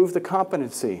to improve the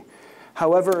competency.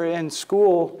 However, in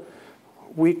school,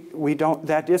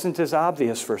 that isn't as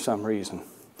obvious for some reason.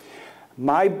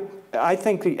 I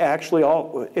think actually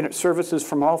all services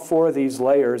from all four of these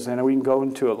layers, and we can go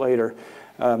into it later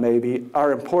maybe,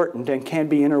 are important and can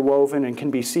be interwoven and can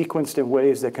be sequenced in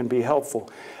ways that can be helpful.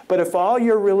 But if all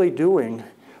you're really doing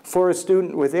for a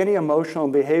student with any emotional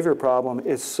and behavior problem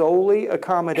is solely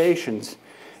accommodations,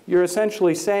 you're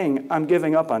essentially saying, I'm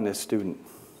giving up on this student.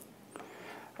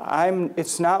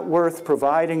 It's not worth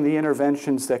providing the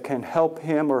interventions that can help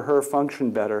him or her function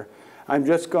better. I'm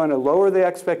just going to lower the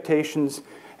expectations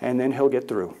and then he'll get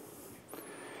through.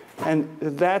 And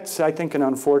that's, I think, an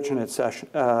unfortunate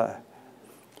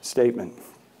statement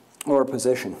or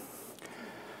position.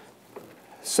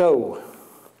 So,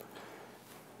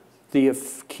 the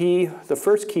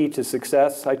first key to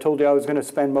success, I told you I was going to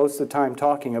spend most of the time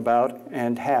talking about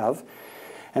and have,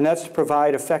 and that's to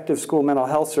provide effective school mental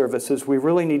health services. We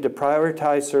really need to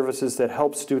prioritize services that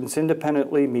help students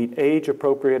independently meet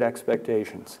age-appropriate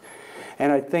expectations.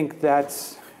 And I think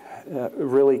that's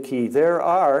really key. There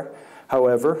are,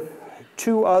 however,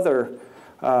 two other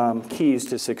keys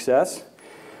to success.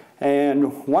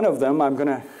 And one of them I'm going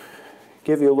to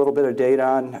give you a little bit of data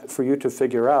on for you to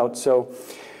figure out. So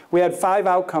we had 5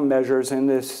 outcome measures in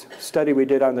this study we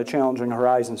did on the Challenging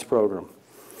Horizons program.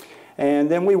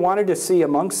 And then we wanted to see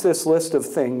amongst this list of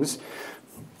things,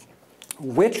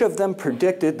 which of them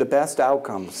predicted the best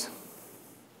outcomes.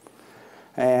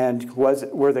 And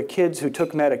were the kids who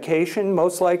took medication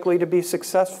most likely to be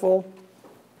successful?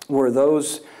 Were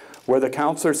those where the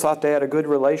counselors thought they had a good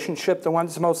relationship the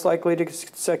ones most likely to be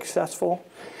successful?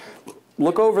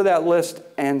 Look over that list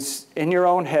and in your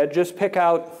own head, just pick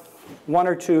out 1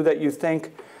 or 2 that you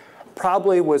think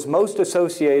probably was most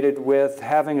associated with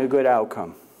having a good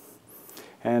outcome.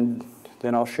 And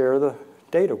then I'll share the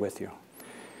data with you.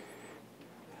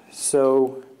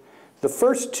 So the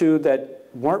first 2 that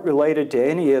weren't related to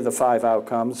any of the 5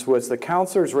 outcomes was the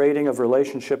counselor's rating of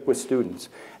relationship with students.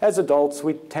 As adults,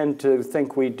 we tend to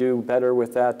think we do better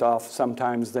with that off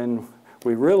sometimes than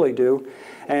we really do,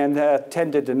 and that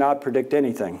tended to not predict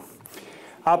anything.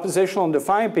 Oppositional and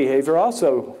defiant behavior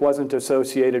also wasn't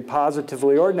associated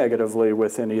positively or negatively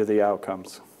with any of the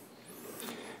outcomes.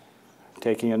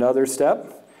 Taking another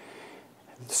step,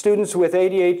 students with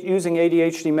using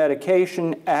ADHD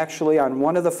medication, actually on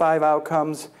one of the 5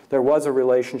 outcomes, there was a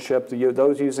relationship.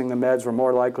 Those using the meds were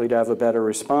more likely to have a better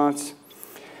response.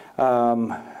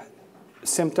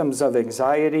 Symptoms of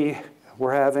anxiety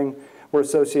were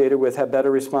associated with a better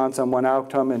response on one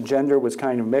outcome, and gender was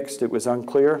kind of mixed. It was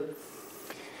unclear.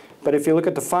 But if you look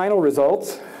at the final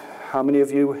results, how many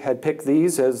of you had picked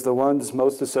these as the ones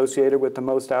most associated with the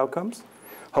most outcomes?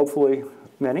 Hopefully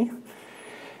many.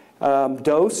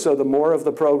 Dose, so the more of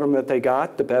the program that they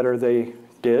got, the better they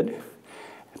did.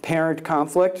 Parent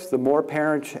conflict, the more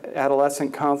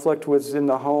parent-adolescent conflict was in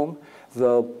the home,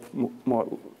 the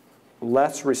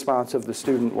less responsive the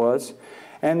student was.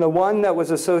 And the one that was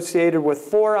associated with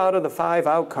 4 out of the 5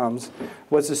 outcomes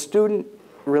was the student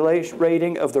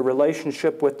rating of the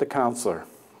relationship with the counselor.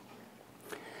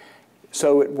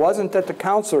 So it wasn't that the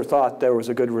counselor thought there was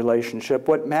a good relationship.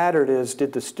 What mattered is,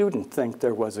 did the student think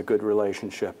there was a good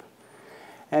relationship?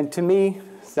 And to me,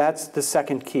 that's the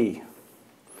second key,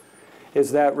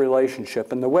 is that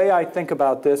relationship. And the way I think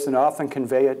about this, and often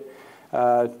convey it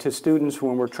to students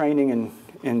when we're training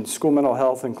in school mental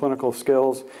health and clinical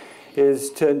skills, is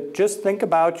to just think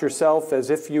about yourself as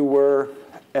if you were,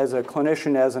 as a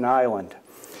clinician, as an island.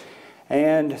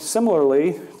 And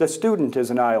similarly, the student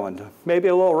is an island. Maybe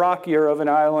a little rockier of an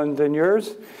island than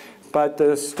yours, but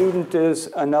the student is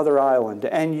another island.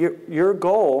 And your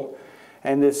goal,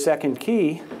 and this second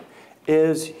key,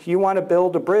 is you want to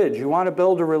build a bridge. You want to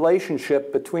build a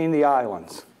relationship between the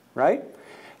islands, right?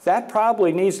 That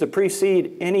probably needs to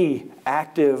precede any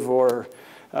active or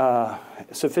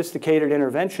sophisticated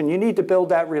intervention. You need to build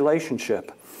that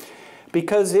relationship,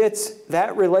 because it's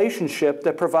that relationship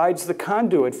that provides the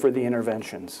conduit for the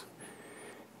interventions.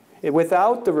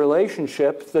 Without the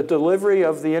relationship, the delivery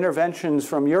of the interventions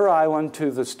from your island to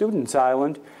the student's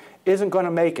island isn't going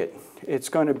to make it. It's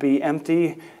going to be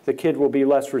empty. The kid will be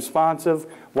less responsive.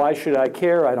 Why should I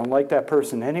care? I don't like that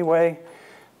person anyway.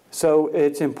 So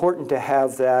it's important to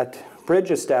have that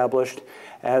bridge established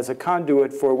as a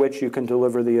conduit for which you can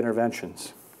deliver the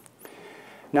interventions.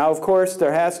 Now, of course,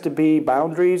 there has to be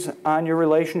boundaries on your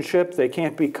relationship. They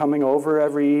can't be coming over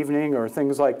every evening or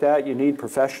things like that. You need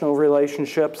professional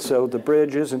relationships, so the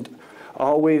bridge isn't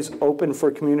always open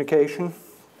for communication.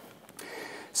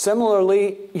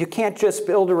 Similarly, you can't just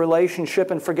build a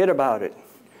relationship and forget about it.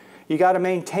 You got to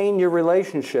maintain your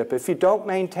relationship. If you don't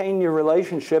maintain your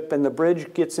relationship and the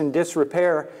bridge gets in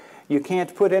disrepair, you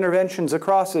can't put interventions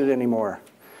across it anymore.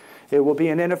 It will be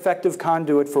an ineffective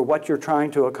conduit for what you're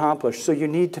trying to accomplish, so you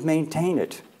need to maintain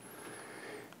it.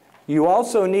 You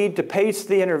also need to pace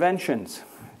the interventions.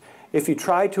 If you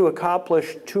try to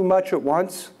accomplish too much at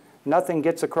once, nothing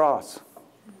gets across.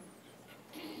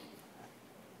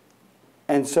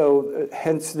 And so,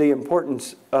 hence the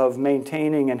importance of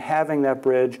maintaining and having that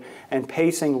bridge and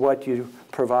pacing what you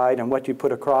provide and what you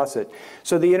put across it.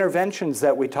 So the interventions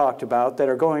that we talked about that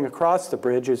are going across the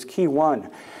bridge is key 1.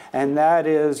 And that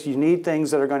is, you need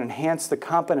things that are going to enhance the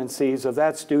competencies of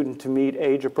that student to meet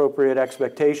age-appropriate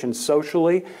expectations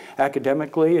socially,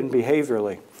 academically, and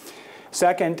behaviorally.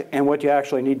 Second, and what you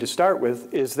actually need to start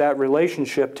with, is that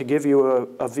relationship to give you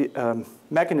a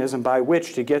mechanism by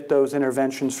which to get those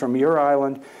interventions from your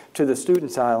island to the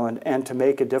student's island and to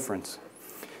make a difference.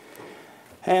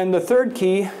 And the third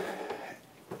key,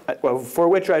 well, for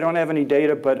which I don't have any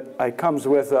data, but it comes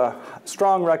with a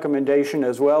strong recommendation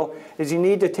as well, is you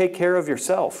need to take care of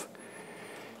yourself.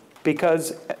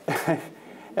 because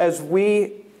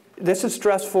this is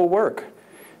stressful work.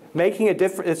 Making a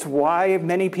difference, it's why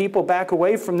many people back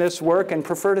away from this work and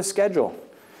prefer to schedule.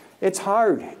 It's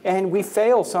hard, and we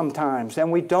fail sometimes,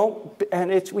 and we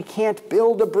can't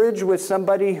build a bridge with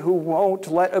somebody who won't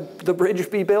let the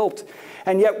bridge be built.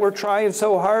 And yet we're trying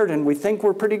so hard, and we think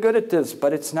we're pretty good at this,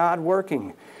 but it's not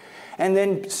working. And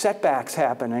then setbacks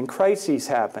happen, and crises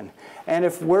happen. And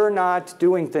if we're not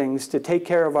doing things to take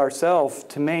care of ourselves,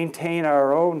 to maintain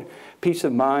our own peace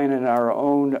of mind and our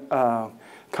own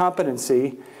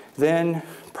competency, then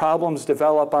problems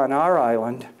develop on our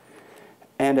island,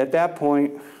 and at that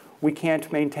point, we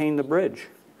can't maintain the bridge.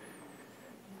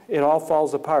 It all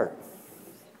falls apart.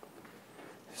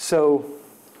 So,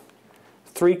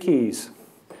 3 keys.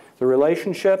 The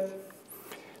relationship,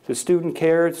 the student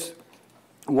cares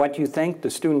what you think,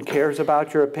 the student cares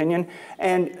about your opinion,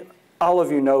 and all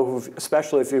of you know,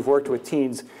 especially if you've worked with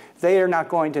teens, they are not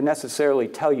going to necessarily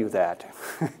tell you that.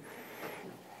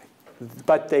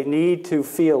 But they need to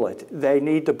feel it. They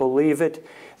need to believe it.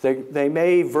 They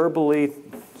may verbally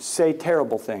say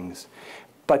terrible things,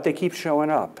 but they keep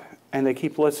showing up, and they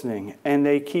keep listening, and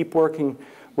they keep working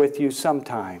with you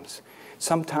sometimes.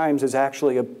 Sometimes is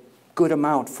actually a good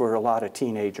amount for a lot of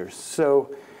teenagers,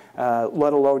 so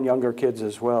let alone younger kids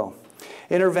as well.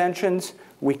 Interventions,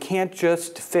 we can't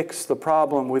just fix the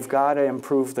problem. We've got to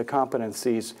improve the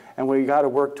competencies, and we've got to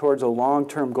work towards a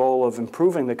long-term goal of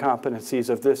improving the competencies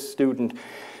of this student,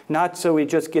 not so he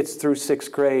just gets through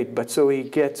 6th grade, but so he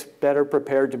gets better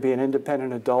prepared to be an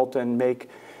independent adult and make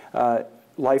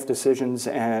life decisions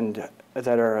that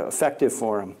are effective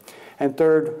for him. And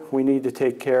third, we need to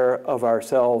take care of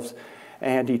ourselves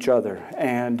and each other.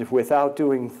 And without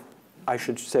doing, I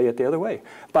should say it the other way,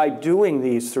 by doing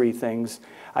these 3 things,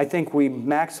 I think we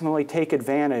maximally take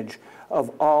advantage of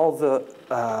all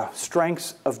the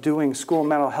strengths of doing school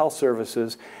mental health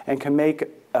services and can make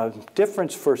a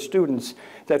difference for students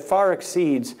that far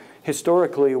exceeds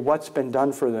historically what's been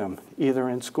done for them, either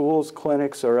in schools,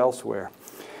 clinics, or elsewhere.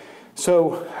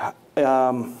 So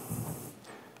I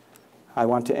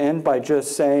want to end by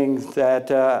just saying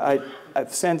that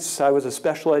since I was a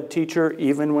special ed teacher,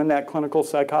 even when that clinical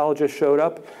psychologist showed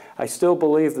up, I still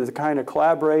believe that the kind of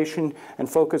collaboration and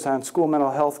focus on school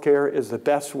mental health care is the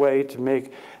best way to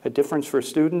make a difference for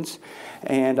students.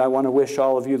 And I want to wish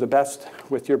all of you the best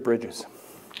with your bridges.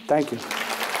 Thank you.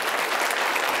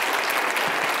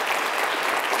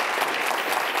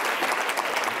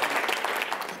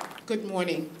 Good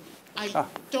morning. I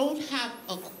don't have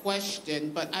a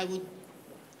question, but I would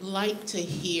like to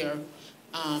hear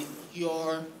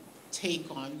your take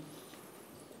on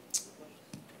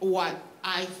what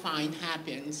I find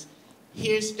happens.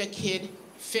 Here's the kid,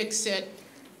 fix it.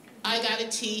 I gotta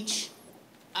teach,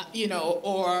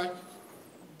 or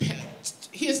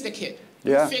here's the kid.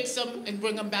 Yeah. Fix him and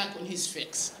bring him back when he's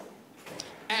fixed.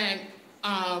 And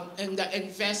the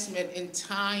investment in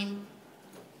time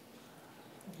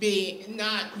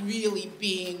not really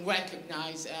being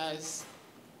recognized as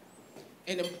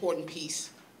an important piece.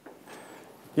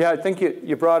 Yeah, I think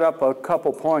you brought up a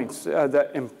couple points,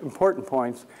 important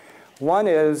points. One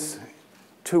is,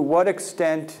 to what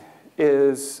extent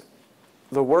is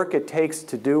the work it takes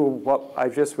to do what I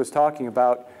just was talking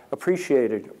about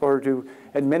appreciated, or do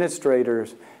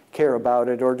administrators care about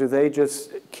it, or do they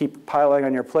just keep piling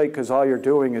on your plate because all you're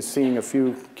doing is seeing a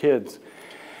few kids?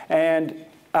 And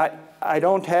I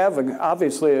don't have,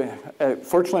 obviously,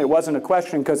 fortunately it wasn't a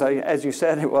question because as you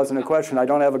said, it wasn't a question. I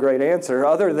don't have a great answer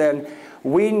other than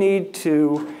we need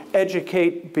to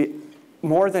educate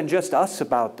more than just us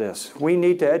about this. We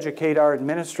need to educate our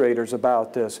administrators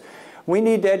about this. We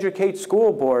need to educate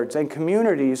school boards and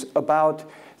communities about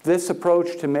this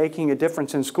approach to making a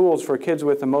difference in schools for kids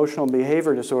with emotional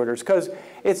behavior disorders, because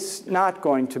it's not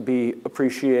going to be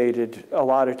appreciated a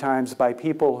lot of times by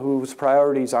people whose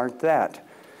priorities aren't that.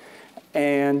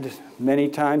 And many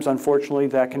times, unfortunately,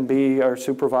 that can be our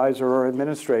supervisor or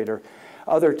administrator.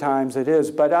 Other times it is.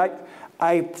 But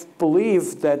I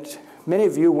believe that many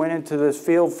of you went into this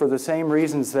field for the same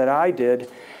reasons that I did,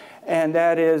 and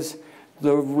that is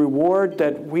the reward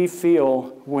that we feel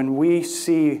when we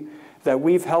see that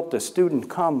we've helped a student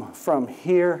come from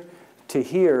here to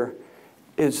here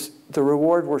is the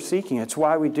reward we're seeking. It's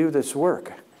why we do this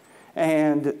work.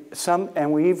 And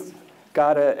we've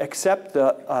got to accept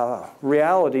the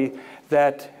reality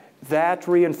that that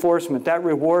reinforcement, that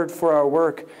reward for our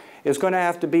work is going to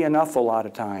have to be enough a lot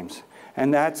of times.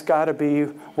 And that's got to be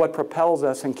what propels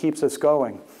us and keeps us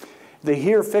going. The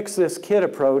here, fix this kid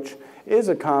approach is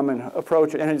a common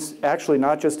approach, and it's actually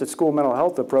not just a school mental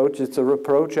health approach, it's an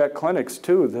approach at clinics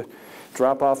too. The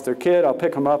drop off their kid, I'll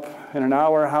pick him up in an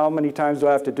hour, how many times do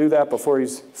I have to do that before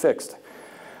he's fixed?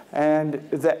 And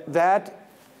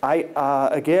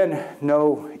again,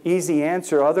 no easy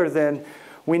answer other than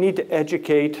we need to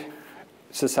educate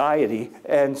society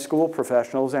and school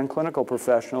professionals and clinical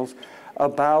professionals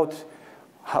about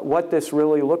what this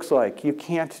really looks like. You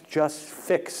can't just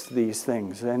fix these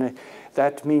things, and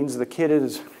that means the kid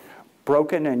is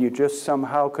broken and you just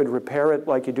somehow could repair it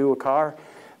like you do a car.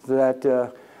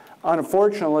 That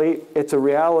unfortunately, it's a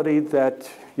reality that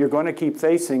you're going to keep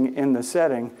facing in the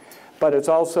setting, but it's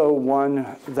also one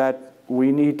that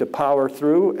we need to power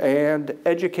through and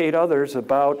educate others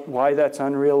about why that's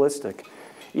unrealistic,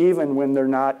 even when they're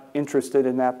not interested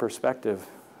in that perspective.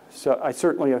 So I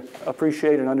certainly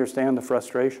appreciate and understand the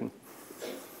frustration.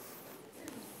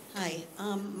 Hi,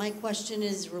 my question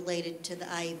is related to the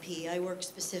IEP. I work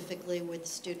specifically with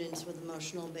students with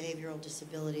emotional and behavioral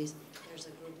disabilities. There's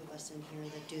a group of us in here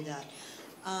that do that.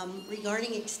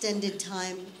 Regarding extended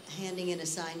time handing in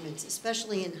assignments,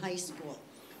 especially in high school,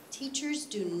 teachers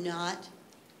do not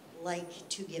like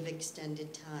to give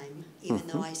extended time, even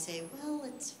though I say, well,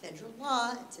 it's federal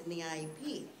law, it's in the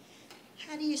IEP.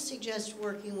 How do you suggest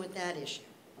working with that issue?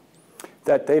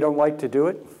 That they don't like to do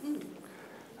it?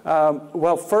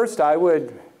 Well, first I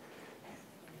would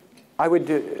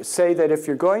say that if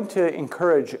you're going to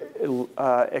encourage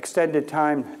extended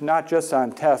time, not just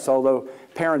on tests, although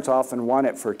parents often want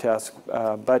it for tests,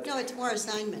 but no, it's more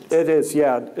assignments. It is,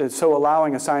 yeah. So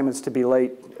allowing assignments to be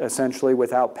late, essentially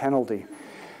without penalty.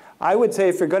 I would say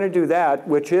if you're going to do that,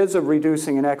 which is a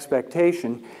reducing an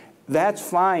expectation, that's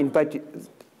fine, but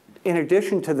in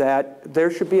addition to that,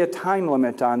 there should be a time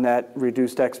limit on that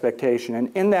reduced expectation.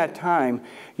 And in that time,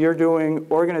 you're doing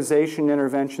organization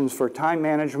interventions for time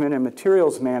management and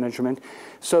materials management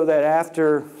so that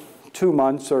after 2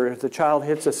 months or if the child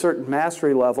hits a certain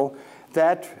mastery level,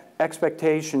 that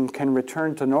expectation can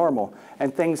return to normal.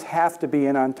 And things have to be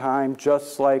in on time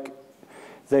just like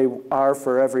they are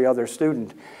for every other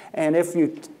student. And if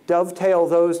you dovetail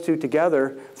those two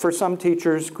together, for some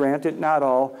teachers, granted not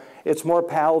all, it's more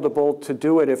palatable to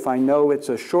do it if I know it's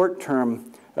a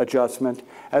short-term adjustment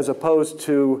as opposed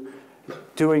to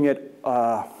doing it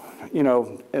you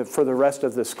know, for the rest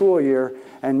of the school year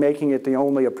and making it the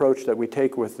only approach that we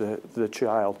take with the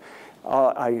child.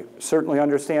 I certainly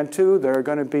understand, too, there are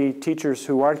going to be teachers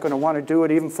who aren't going to want to do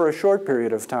it even for a short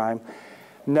period of time.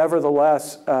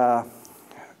 Nevertheless,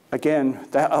 again,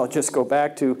 I'll just go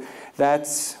back to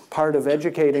that's part of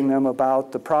educating them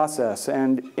about the process.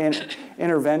 And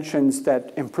interventions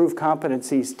that improve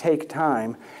competencies take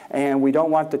time, and we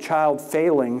don't want the child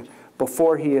failing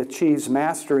before he achieves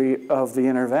mastery of the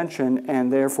intervention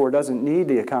and therefore doesn't need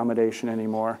the accommodation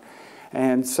anymore.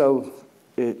 And so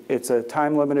it's a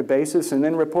time-limited basis, and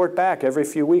then report back every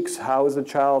few weeks. How is the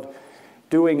child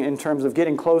doing in terms of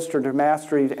getting closer to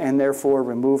mastery and therefore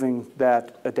removing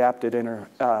that adapted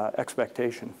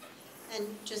expectation? And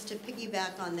just to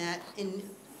piggyback on that,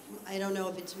 I don't know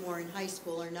if it's more in high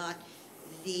school or not,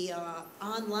 the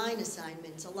online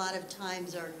assignments a lot of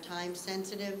times are time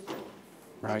sensitive.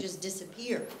 Right. They just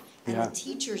disappear. And the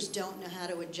teachers don't know how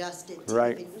to adjust it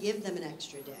to even give them an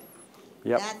extra day.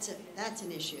 Yep. That's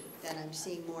an issue that I'm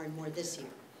seeing more and more this year.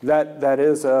 That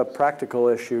is a practical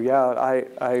issue. Yeah,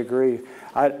 I agree.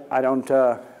 I don't.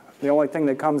 The only thing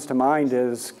that comes to mind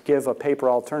is give a paper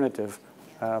alternative,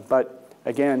 but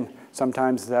again,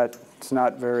 sometimes that's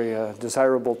not very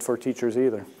desirable for teachers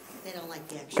either. They don't like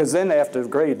the extra. Because then they have to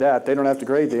grade that. They don't have to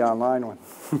grade the online one.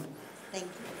 Thank you.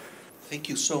 Thank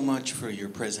you so much for your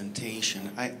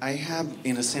presentation. I have,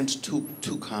 in a sense,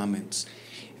 two comments.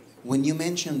 When you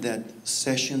mentioned that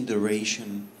session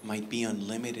duration might be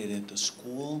unlimited at the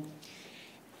school,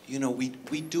 you know, we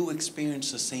do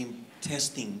experience the same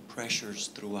testing pressures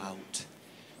throughout.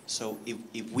 So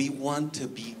if we want to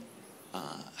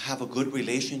have a good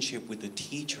relationship with the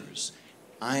teachers,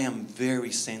 I am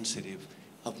very sensitive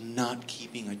of not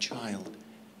keeping a child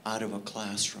out of a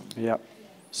classroom. Yep.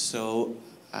 So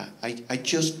I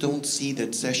just don't see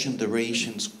that session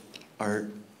durations are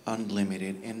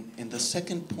unlimited. And the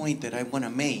second point that I want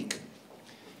to make,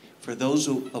 for those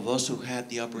of us who had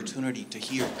the opportunity to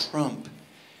hear Trump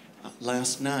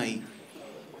last night,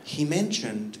 he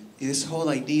mentioned this whole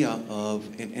idea of,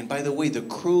 and by the way, the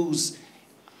cruise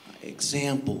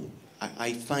example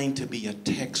I find to be a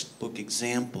textbook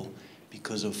example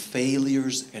because of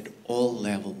failures at all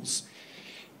levels.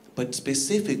 But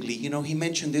specifically, you know, he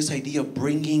mentioned this idea of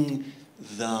bringing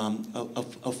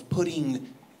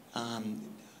putting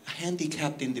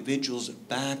handicapped individuals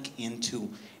back into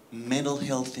mental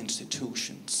health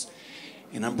institutions.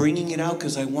 And I'm bringing it out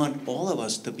because I want all of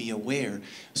us to be aware.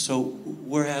 So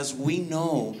whereas we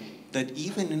know that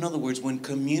even, in other words, when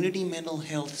community mental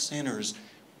health centers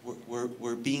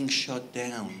were being shut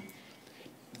down,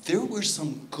 there were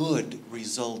some good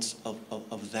results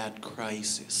of that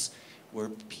crisis, where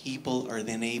people are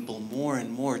then able more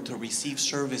and more to receive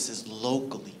services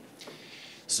locally.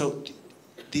 So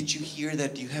did you hear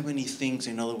that? Do you have any things,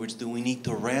 in other words, do we need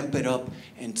to ramp it up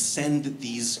and send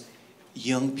these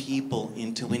young people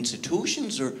into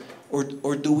institutions,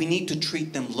 or do we need to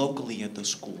treat them locally at the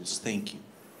schools? Thank you.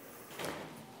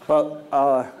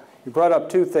 Well, you brought up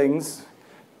two things.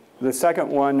 The second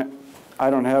one, I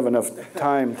don't have enough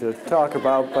time to talk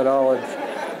about, but I'll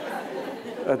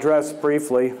address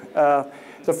briefly.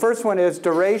 The first one is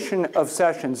duration of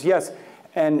sessions. Yes,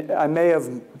 and I may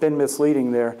have been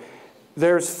misleading there.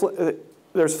 There's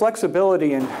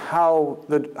flexibility in how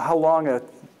long an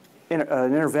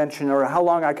intervention, or how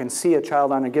long I can see a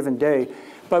child on a given day.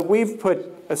 But we've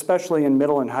put, especially in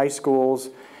middle and high schools,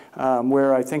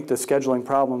 where I think the scheduling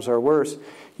problems are worse,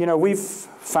 you know, we've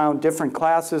found different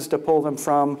classes to pull them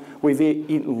from. We've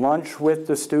eaten lunch with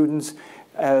the students.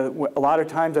 A lot of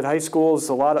times at high schools,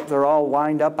 they're all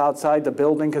lined up outside the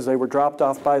building because they were dropped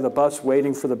off by the bus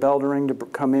waiting for the bell to ring to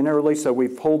come in early, so we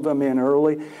pulled them in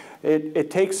early. It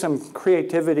takes some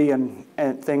creativity and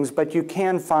things, but you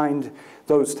can find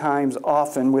those times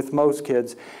often with most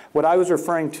kids. What I was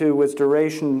referring to was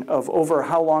duration of over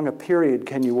how long a period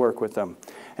can you work with them.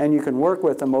 And you can work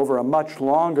with them over a much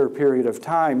longer period of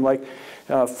time, like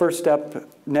First Step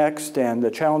Next and the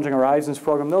Challenging Horizons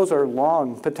program. Those are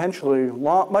long, potentially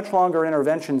much longer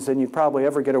interventions than you'd probably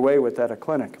ever get away with at a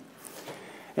clinic.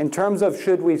 In terms of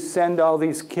should we send all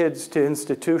these kids to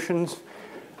institutions,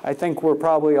 I think we're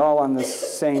probably all on the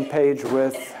same page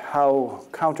with how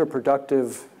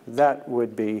counterproductive that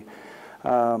would be.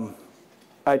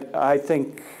 I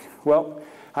think, well,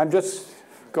 I'm just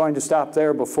going to stop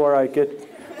there before I get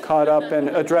caught up in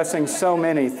addressing so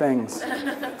many things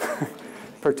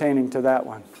pertaining to that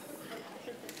one.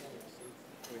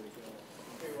 Okay,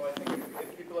 well, I think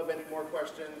if people have any more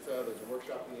questions, there's a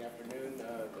workshop in the afternoon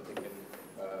that they can,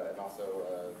 and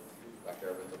also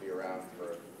Dr. Evans will be around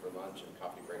for lunch and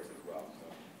coffee breaks as well.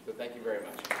 So thank you very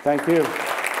much. Thank you.